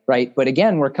play, right? But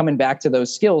again, we're coming back to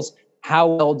those skills. How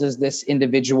well does this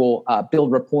individual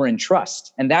build rapport and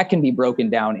trust? And that can be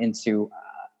broken down into,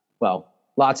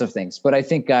 lots of things. But I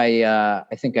think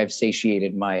I've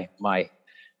satiated my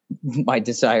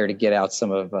desire to get out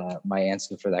some of my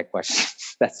answer for that question.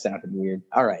 That sounded weird.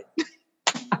 All right.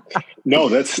 No,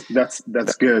 that's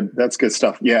good. That's good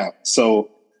stuff. Yeah.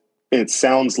 So it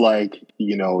sounds like,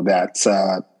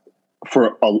 that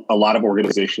for a lot of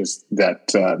organizations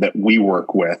that we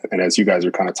work with, and as you guys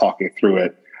are kind of talking through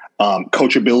it,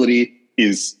 coachability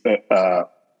is a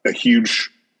huge,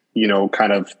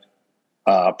 kind of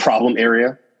problem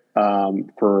area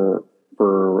for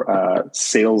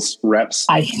sales reps.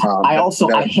 I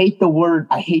hate the word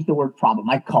problem.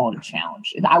 I call it a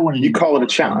challenge. You call it a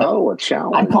challenge. Oh, a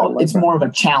challenge. I call it. It's more of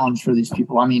a challenge for these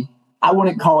people. I mean, I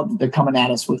wouldn't call it that they're coming at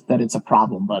us with that it's a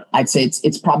problem, but I'd say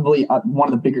it's probably one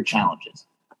of the bigger challenges.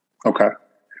 Okay.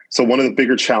 So one of the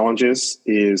bigger challenges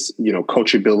is,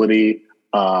 coachability.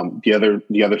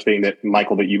 The other thing that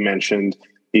Michael, that you mentioned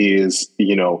is,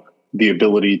 the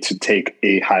ability to take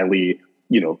a highly,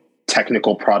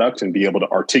 technical product and be able to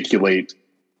articulate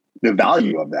the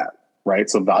value of that. Right.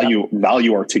 So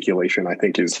value articulation, I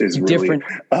think is really different.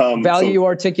 Value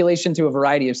articulation to a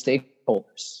variety of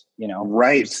stakeholders,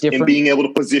 right. And being able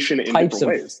to position it in different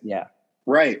ways. Yeah.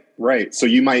 Right. So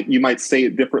you might say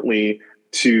it differently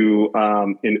to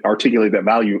and articulate that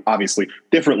value, obviously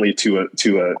differently to a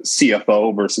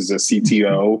CFO versus a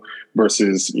CTO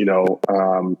versus,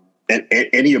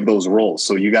 any of those roles.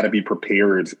 So you got to be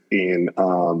prepared in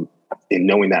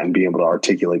knowing that and being able to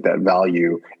articulate that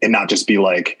value, and not just be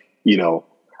like,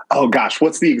 oh gosh,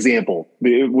 what's the example?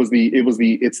 It's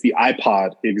the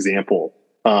iPod example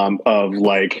of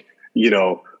like,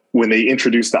 when they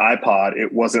introduced the iPod,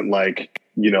 it wasn't like,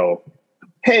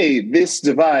 hey, this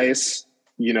device,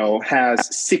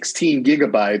 has 16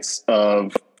 gigabytes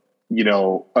of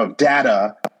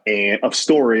data and of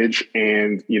storage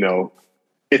and,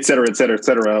 et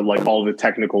cetera, like all the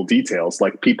technical details,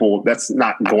 like people, that's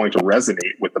not going to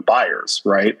resonate with the buyers.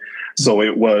 Right. So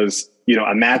it was,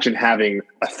 imagine having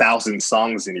 1,000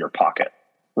 songs in your pocket,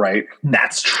 right?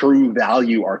 That's true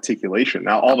value articulation.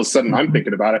 Now, all of a sudden I'm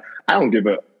thinking about it. I don't give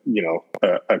a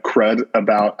crud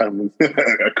about a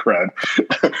crud.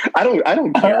 I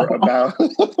don't care about,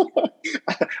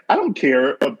 I don't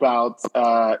care about,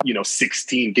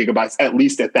 16 gigabytes, at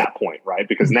least at that point. Right.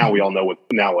 Because now we all know what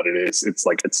it is. It's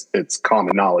like, it's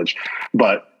common knowledge,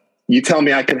 but you tell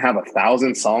me I can have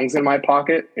 1,000 songs in my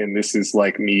pocket. And this is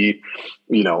like me,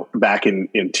 back in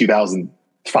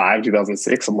 2005,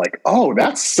 2006, I'm like, oh,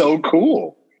 that's so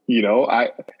cool. I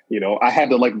had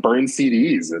to like burn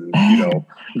CDs and,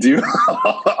 do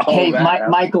all hey, that.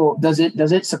 Michael, does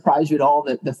it surprise you at all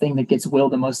that the thing that gets Will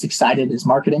the most excited is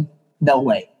marketing? No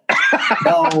way.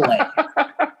 No way.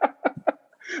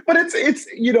 But it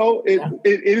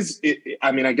is,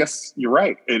 I mean, I guess you're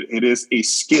right. It is a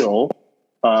skill.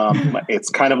 It's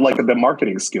kind of like the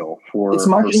marketing skill it's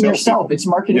marketing yourself. It's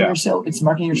marketing yourself. It's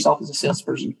marketing yourself as a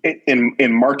salesperson.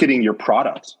 In marketing your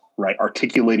product, right?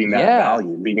 Articulating that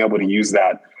value, being able to use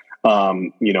that.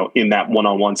 in that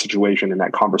one-on-one situation, in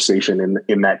that conversation,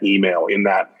 in that email, in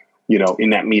that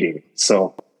meeting.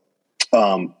 So,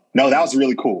 no, that was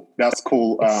really cool. That's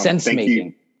cool. Sense thank making.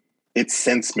 you. It's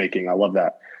sense making. I love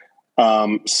that.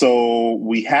 So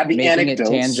we had the making anecdotes.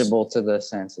 it tangible to the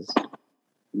senses.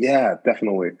 Yeah,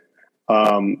 definitely.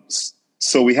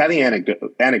 So we had the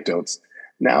anecdotes.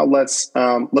 Now let's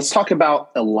talk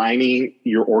about aligning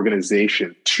your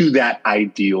organization to that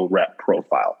ideal rep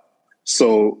profile.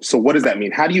 So what does that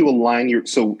mean? How do you align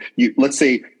let's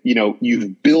say,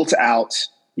 you've built out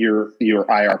your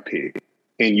IRP,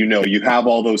 and you have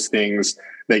all those things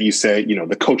that you say,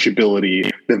 the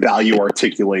coachability, the value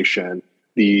articulation,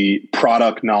 the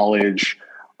product knowledge,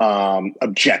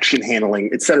 objection handling,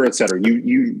 et cetera, et cetera.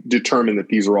 You determine that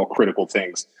these are all critical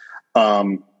things.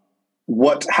 How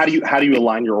do you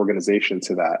align your organization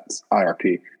to that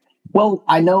IRP? Well,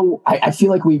 I feel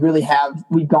like we've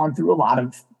gone through a lot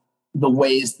of the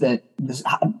ways that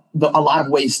a lot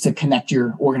of ways to connect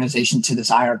your organization to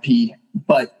this IRP,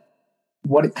 but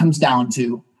what it comes down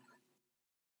to,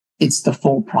 it's the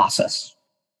full process.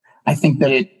 I think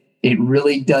that it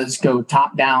really does go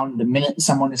top down the minute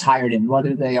someone is hired in,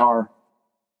 whether they are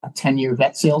a 10-year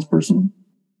vet salesperson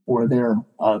or they're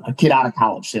a kid out of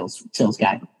college sales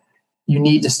guy. You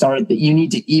need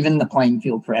to even the playing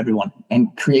field for everyone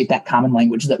and create that common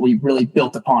language that we've really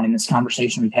built upon in this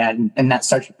conversation we've had. And that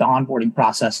starts with the onboarding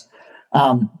process,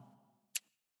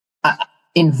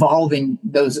 involving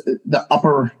the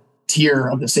upper tier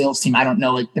of the sales team. I don't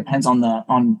know. It depends on the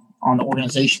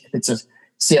organization. If it's a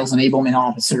sales enablement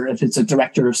officer, if it's a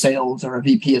director of sales or a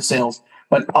VP of sales,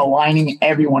 but aligning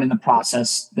everyone in the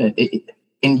process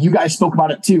and you guys spoke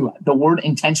about it too, the word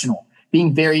intentional,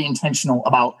 being very intentional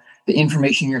about the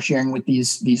information you're sharing with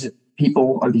these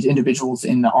people or these individuals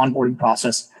in the onboarding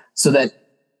process so that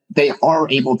they are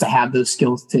able to have those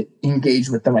skills to engage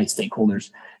with the right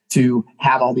stakeholders, to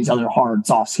have all these other hard,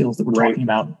 soft skills that we're talking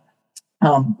about.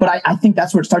 But I think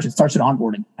that's where it starts. It starts at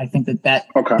onboarding. I think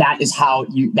that is how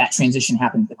that transition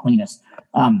happens the cleanest.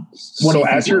 So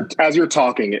as you're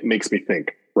talking, it makes me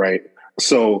think, right?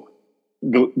 So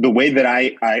the way that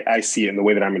I see it and the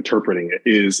way that I'm interpreting it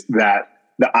is that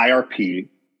the IRP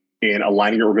in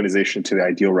aligning your organization to the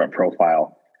ideal rep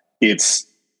profile, the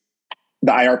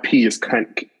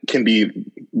IRP can be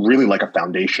really like a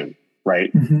foundation,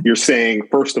 right? Mm-hmm. You're saying,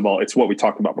 first of all, it's what we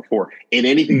talked about before. In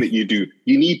anything that you do,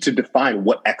 you need to define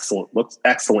what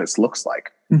excellence looks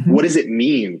like. Mm-hmm. What does it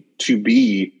mean to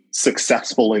be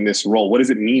successful in this role? What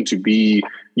does it mean to be,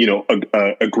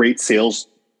 a great sales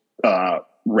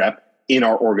rep in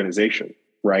our organization,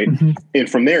 right? Mm-hmm. And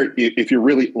from there, if you're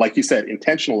really, like you said,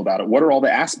 intentional about it, what are all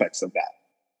the aspects of that?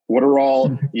 What are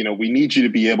all, we need you to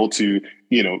be able to,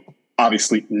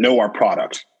 obviously know our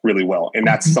product really well. And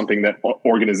that's something that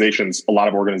a lot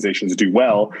of organizations do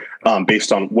well,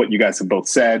 based on what you guys have both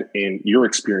said in your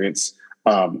experience.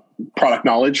 Product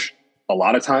knowledge, a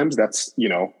lot of times that's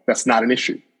not an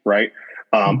issue, right?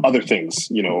 Other things,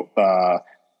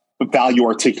 value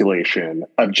articulation,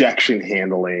 objection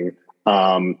handling,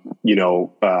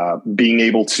 being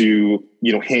able to,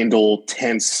 handle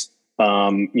tense,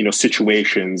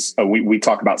 situations. We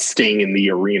talk about staying in the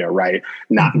arena, right?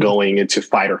 Not going into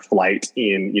fight or flight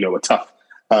in,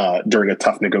 during a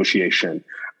tough negotiation,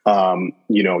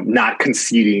 not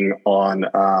conceding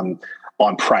on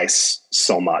price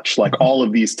so much. Like all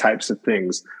of these types of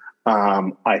things,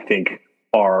 I think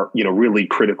are, really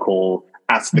critical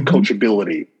as the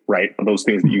coachability, right? Those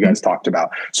things that you guys talked about.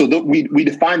 So we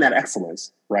define that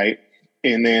excellence, right?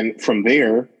 And then from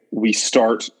there, we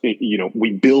start,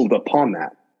 we build upon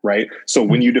that, right? So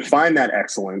when you define that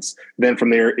excellence, then from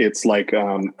there, it's like,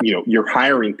 you're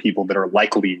hiring people that are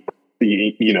likely,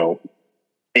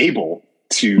 able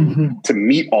to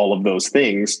meet all of those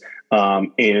things.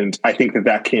 And I think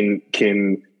that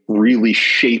can really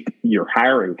shape your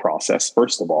hiring process,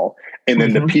 first of all. And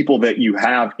then the people that you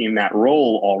have in that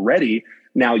role already,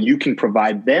 now you can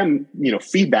provide them,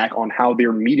 feedback on how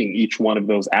they're meeting each one of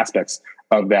those aspects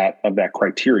of that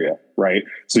criteria, right?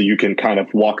 So you can kind of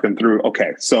walk them through,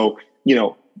 okay, so,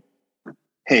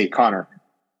 hey, Connor,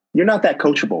 you're not that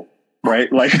coachable, right?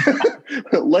 Like,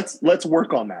 let's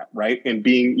work on that, right? And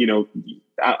being,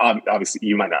 obviously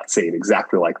you might not say it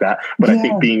exactly like that, but I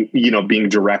think being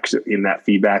direct in that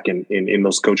feedback and in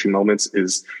those coaching moments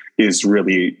is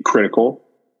really critical.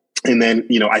 And then,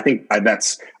 I think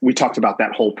we talked about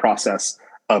that whole process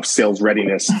of sales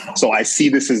readiness. So I see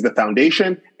this as the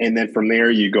foundation. And then from there,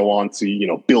 you go on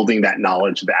to, building that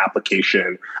knowledge, the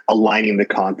application, aligning the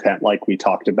content like we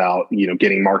talked about,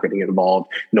 getting marketing involved,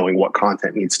 knowing what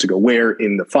content needs to go where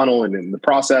in the funnel and in the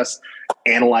process,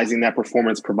 analyzing that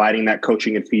performance, providing that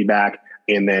coaching and feedback,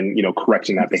 and then,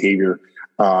 correcting that behavior.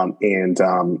 I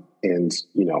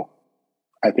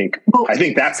think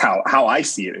that's how I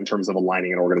see it in terms of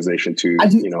aligning an organization to,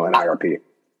 an IRP.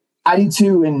 I do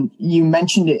too. And you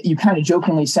mentioned it, you kind of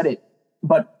jokingly said it,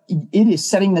 but it is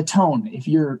setting the tone. If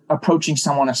you're approaching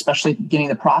someone, especially beginning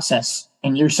the process,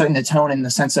 and you're setting the tone in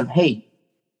the sense of, hey,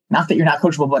 not that you're not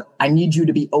coachable, but I need you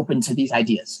to be open to these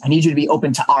ideas. I need you to be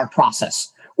open to our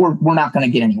process, or we're not going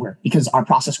to get anywhere because our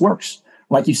process works.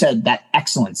 Like you said, that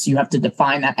excellence, you have to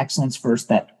define that excellence first,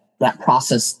 that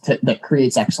process that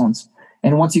creates excellence.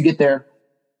 And once you get there,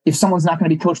 if someone's not going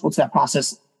to be coachable to that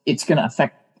process, it's going to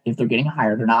affect if they're getting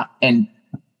hired or not. And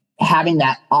having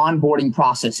that onboarding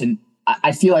process. And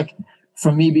I feel like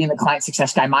for me being the client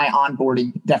success guy, my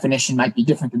onboarding definition might be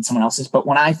different than someone else's. But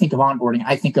when I think of onboarding,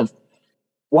 I think of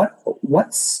what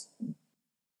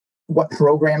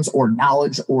programs or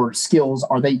knowledge or skills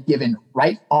are they given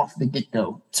right off the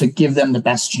get-go to give them the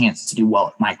best chance to do well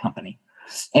at my company.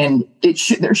 And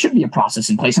there should be a process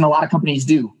in place. And a lot of companies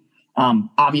do.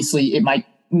 Obviously, it might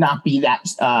not be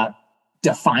that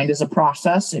defined as a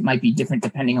process. It might be different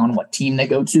depending on what team they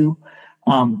go to.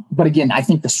 But again, I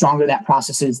think the stronger that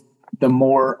process is, the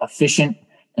more efficient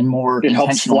and more it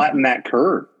helps flatten that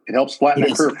curve. It helps flatten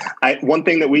that curve. One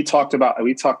thing that we talked about,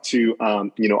 we talked to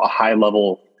a high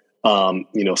level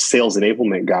sales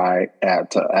enablement guy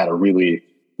at a really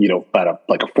at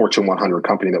a Fortune 100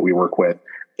 company that we work with,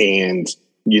 and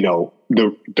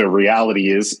the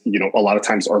reality is, a lot of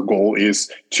times our goal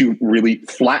is to really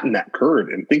flatten that curve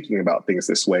and thinking about things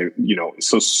this way,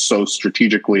 so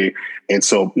strategically and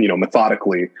so,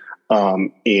 methodically,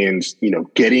 and,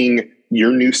 getting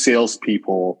your new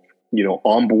salespeople,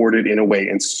 onboarded in a way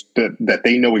and that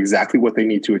they know exactly what they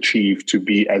need to achieve to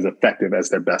be as effective as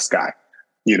their best guy,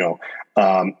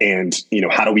 and,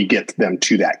 how do we get them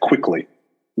to that quickly?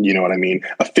 You know what I mean?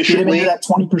 Efficiently. That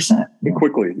 20%.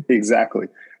 Quickly. Exactly.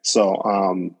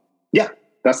 So,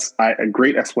 that's a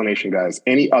great explanation, guys.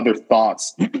 Any other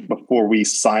thoughts before we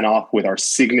sign off with our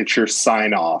signature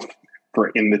sign off for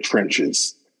In the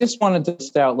Trenches? Just wanted to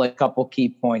list out a couple key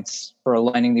points for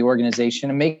aligning the organization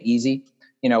and make it easy,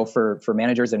 for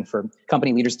managers and for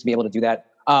company leaders to be able to do that.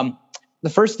 The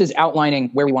first is outlining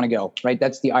where we want to go, right?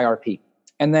 That's the IRP.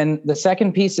 And then the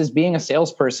second piece is being a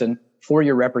salesperson for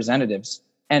your representatives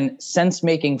and sense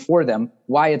making for them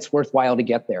why it's worthwhile to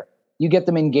get there. You get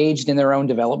them engaged in their own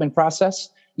development process.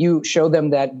 You show them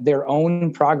that their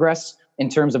own progress in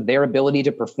terms of their ability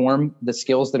to perform the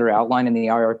skills that are outlined in the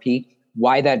IRP,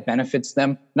 why that benefits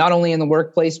them, not only in the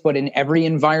workplace, but in every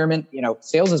environment.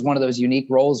 Sales is one of those unique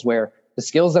roles where the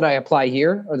skills that I apply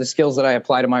here are the skills that I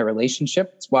apply to my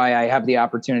relationship. It's why I have the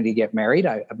opportunity to get married.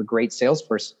 I have a great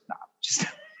salesperson. No,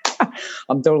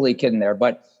 I'm totally kidding there.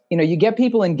 But, you get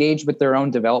people engaged with their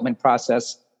own development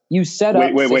process. You set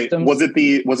up systems. Was it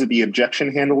the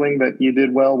objection handling that you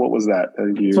did well? What was that?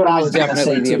 So I was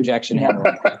definitely the objection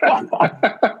handling.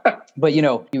 But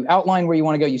you outline where you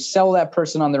want to go. You sell that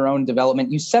person on their own development.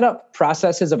 You set up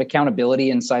processes of accountability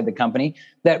inside the company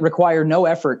that require no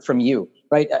effort from you.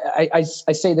 Right? I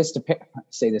say this to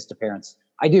parents.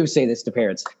 I do say this to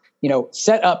parents.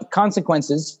 Set up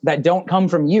consequences that don't come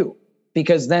from you,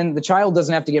 because then the child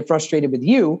doesn't have to get frustrated with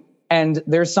you. And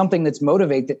there's something that's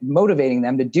motivating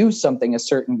them to do something a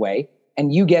certain way.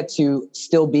 And you get to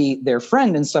still be their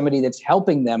friend and somebody that's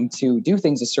helping them to do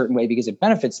things a certain way because it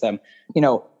benefits them.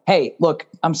 Hey, look,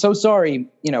 I'm so sorry,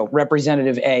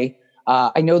 Representative A.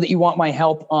 I know that you want my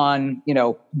help on,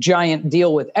 giant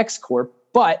deal with X Corp,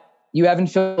 but you haven't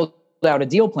filled out a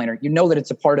deal planner. You know that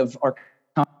it's a part of our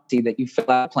competency that you fill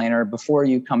out a planner before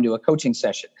you come to a coaching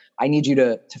session. I need you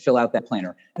to fill out that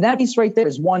planner. And that piece right there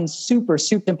is one super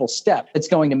simple step that's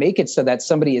going to make it so that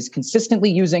somebody is consistently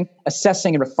using,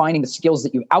 assessing, and refining the skills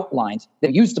that you outlined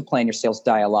that you used to plan your sales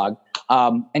dialogue.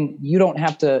 And you don't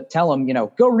have to tell them,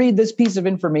 go read this piece of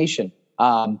information.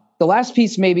 The last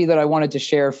piece maybe that I wanted to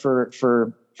share for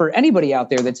anybody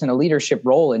out there that's in a leadership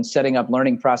role in setting up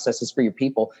learning processes for your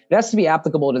people, it has to be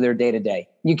applicable to their day to day.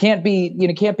 You can't be,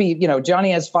 Johnny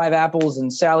has 5 apples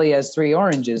and Sally has 3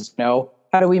 oranges.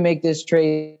 How do we make this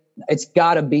trade? It's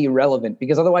got to be relevant,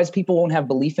 because otherwise people won't have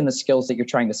belief in the skills that you're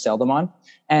trying to sell them on.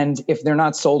 And if they're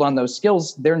not sold on those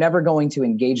skills, they're never going to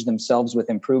engage themselves with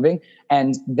improving,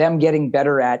 and them getting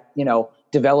better at,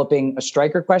 developing a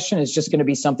striker question is just going to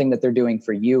be something that they're doing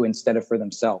for you instead of for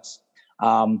themselves.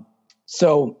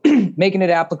 So making it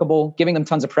applicable, giving them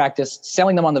tons of practice,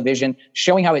 selling them on the vision,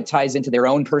 showing how it ties into their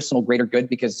own personal greater good.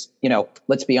 Because,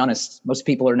 let's be honest, most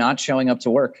people are not showing up to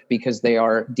work because they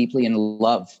are deeply in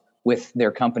love with their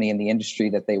company and the industry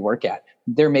that they work at.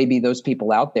 There may be those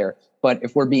people out there, but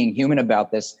if we're being human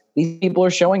about this, these people are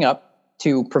showing up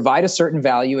to provide a certain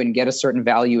value and get a certain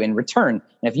value in return.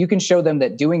 And if you can show them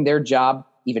that doing their job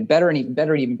even better and even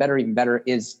better, even better, even better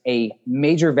is a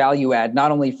major value add,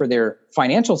 not only for their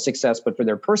financial success, but for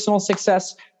their personal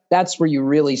success, that's where you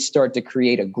really start to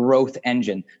create a growth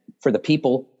engine for the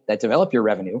people that develop your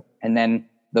revenue. And then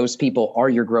those people are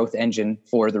your growth engine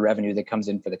for the revenue that comes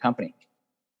in for the company.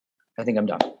 I think I'm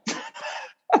done.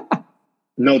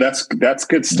 No, that's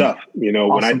good stuff. Awesome.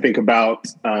 When I think about,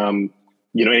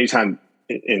 anytime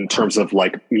in terms of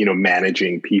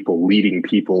managing people, leading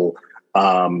people,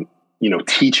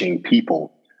 teaching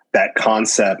people, that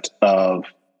concept of,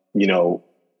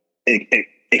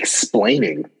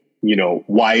 explaining,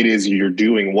 why it is you're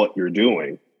doing what you're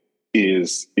doing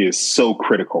is so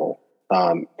critical.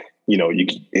 A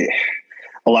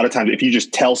lot of times if you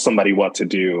just tell somebody what to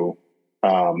do,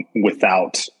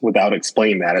 without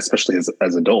explaining that, especially as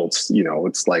adults,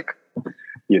 it's like,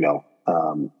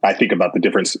 I think about the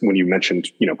difference when you mentioned,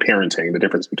 parenting, the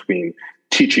difference between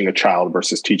teaching a child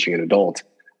versus teaching an adult.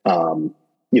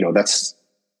 That's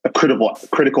a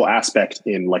critical aspect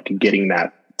in getting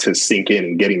that to sink in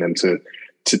and getting them to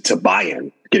buy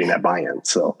in, getting that buy-in.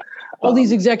 So all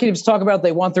these executives talk about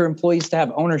they want their employees to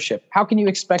have ownership. How can you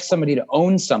expect somebody to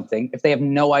own something if they have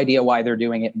no idea why they're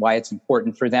doing it, why it's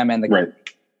important for them and the company?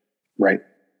 Right.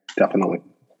 Definitely.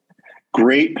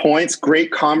 Great points.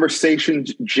 Great conversation,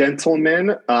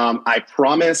 gentlemen. I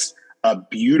promise I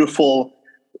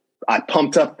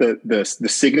pumped up the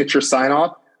signature sign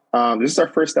off. This is our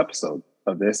first episode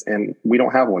of this and we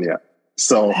don't have one yet.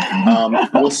 So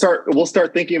we'll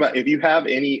start thinking about, if you have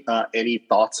any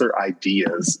thoughts or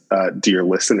ideas, dear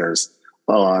listeners,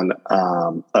 on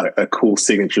a cool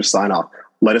signature sign off,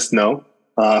 let us know.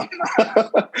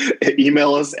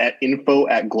 Email us at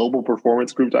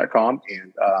info@globalperformancegroup.com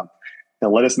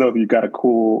and let us know if you've got a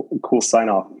cool sign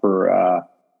off for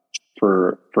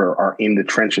our In the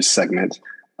Trenches segment.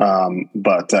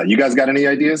 But you guys got any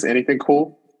ideas? Anything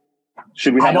cool?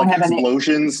 Should we have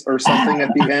explosions or something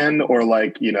at the end, or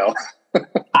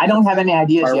I don't have any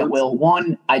ideas yet, Will.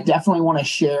 One, I definitely want to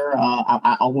share.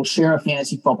 I will share a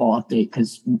fantasy football update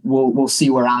because we'll see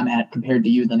where I'm at compared to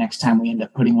you the next time we end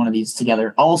up putting one of these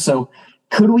together. Also,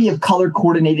 could we have color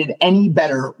coordinated any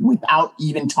better without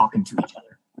even talking to each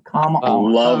other? Come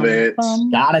on, love it.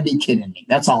 Gotta be kidding me.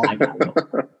 That's all I got.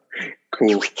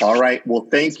 Cool. All right. Well,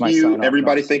 thank you,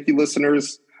 everybody. Thank you,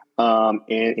 listeners. And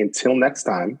until next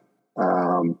time,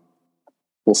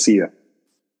 we'll see you.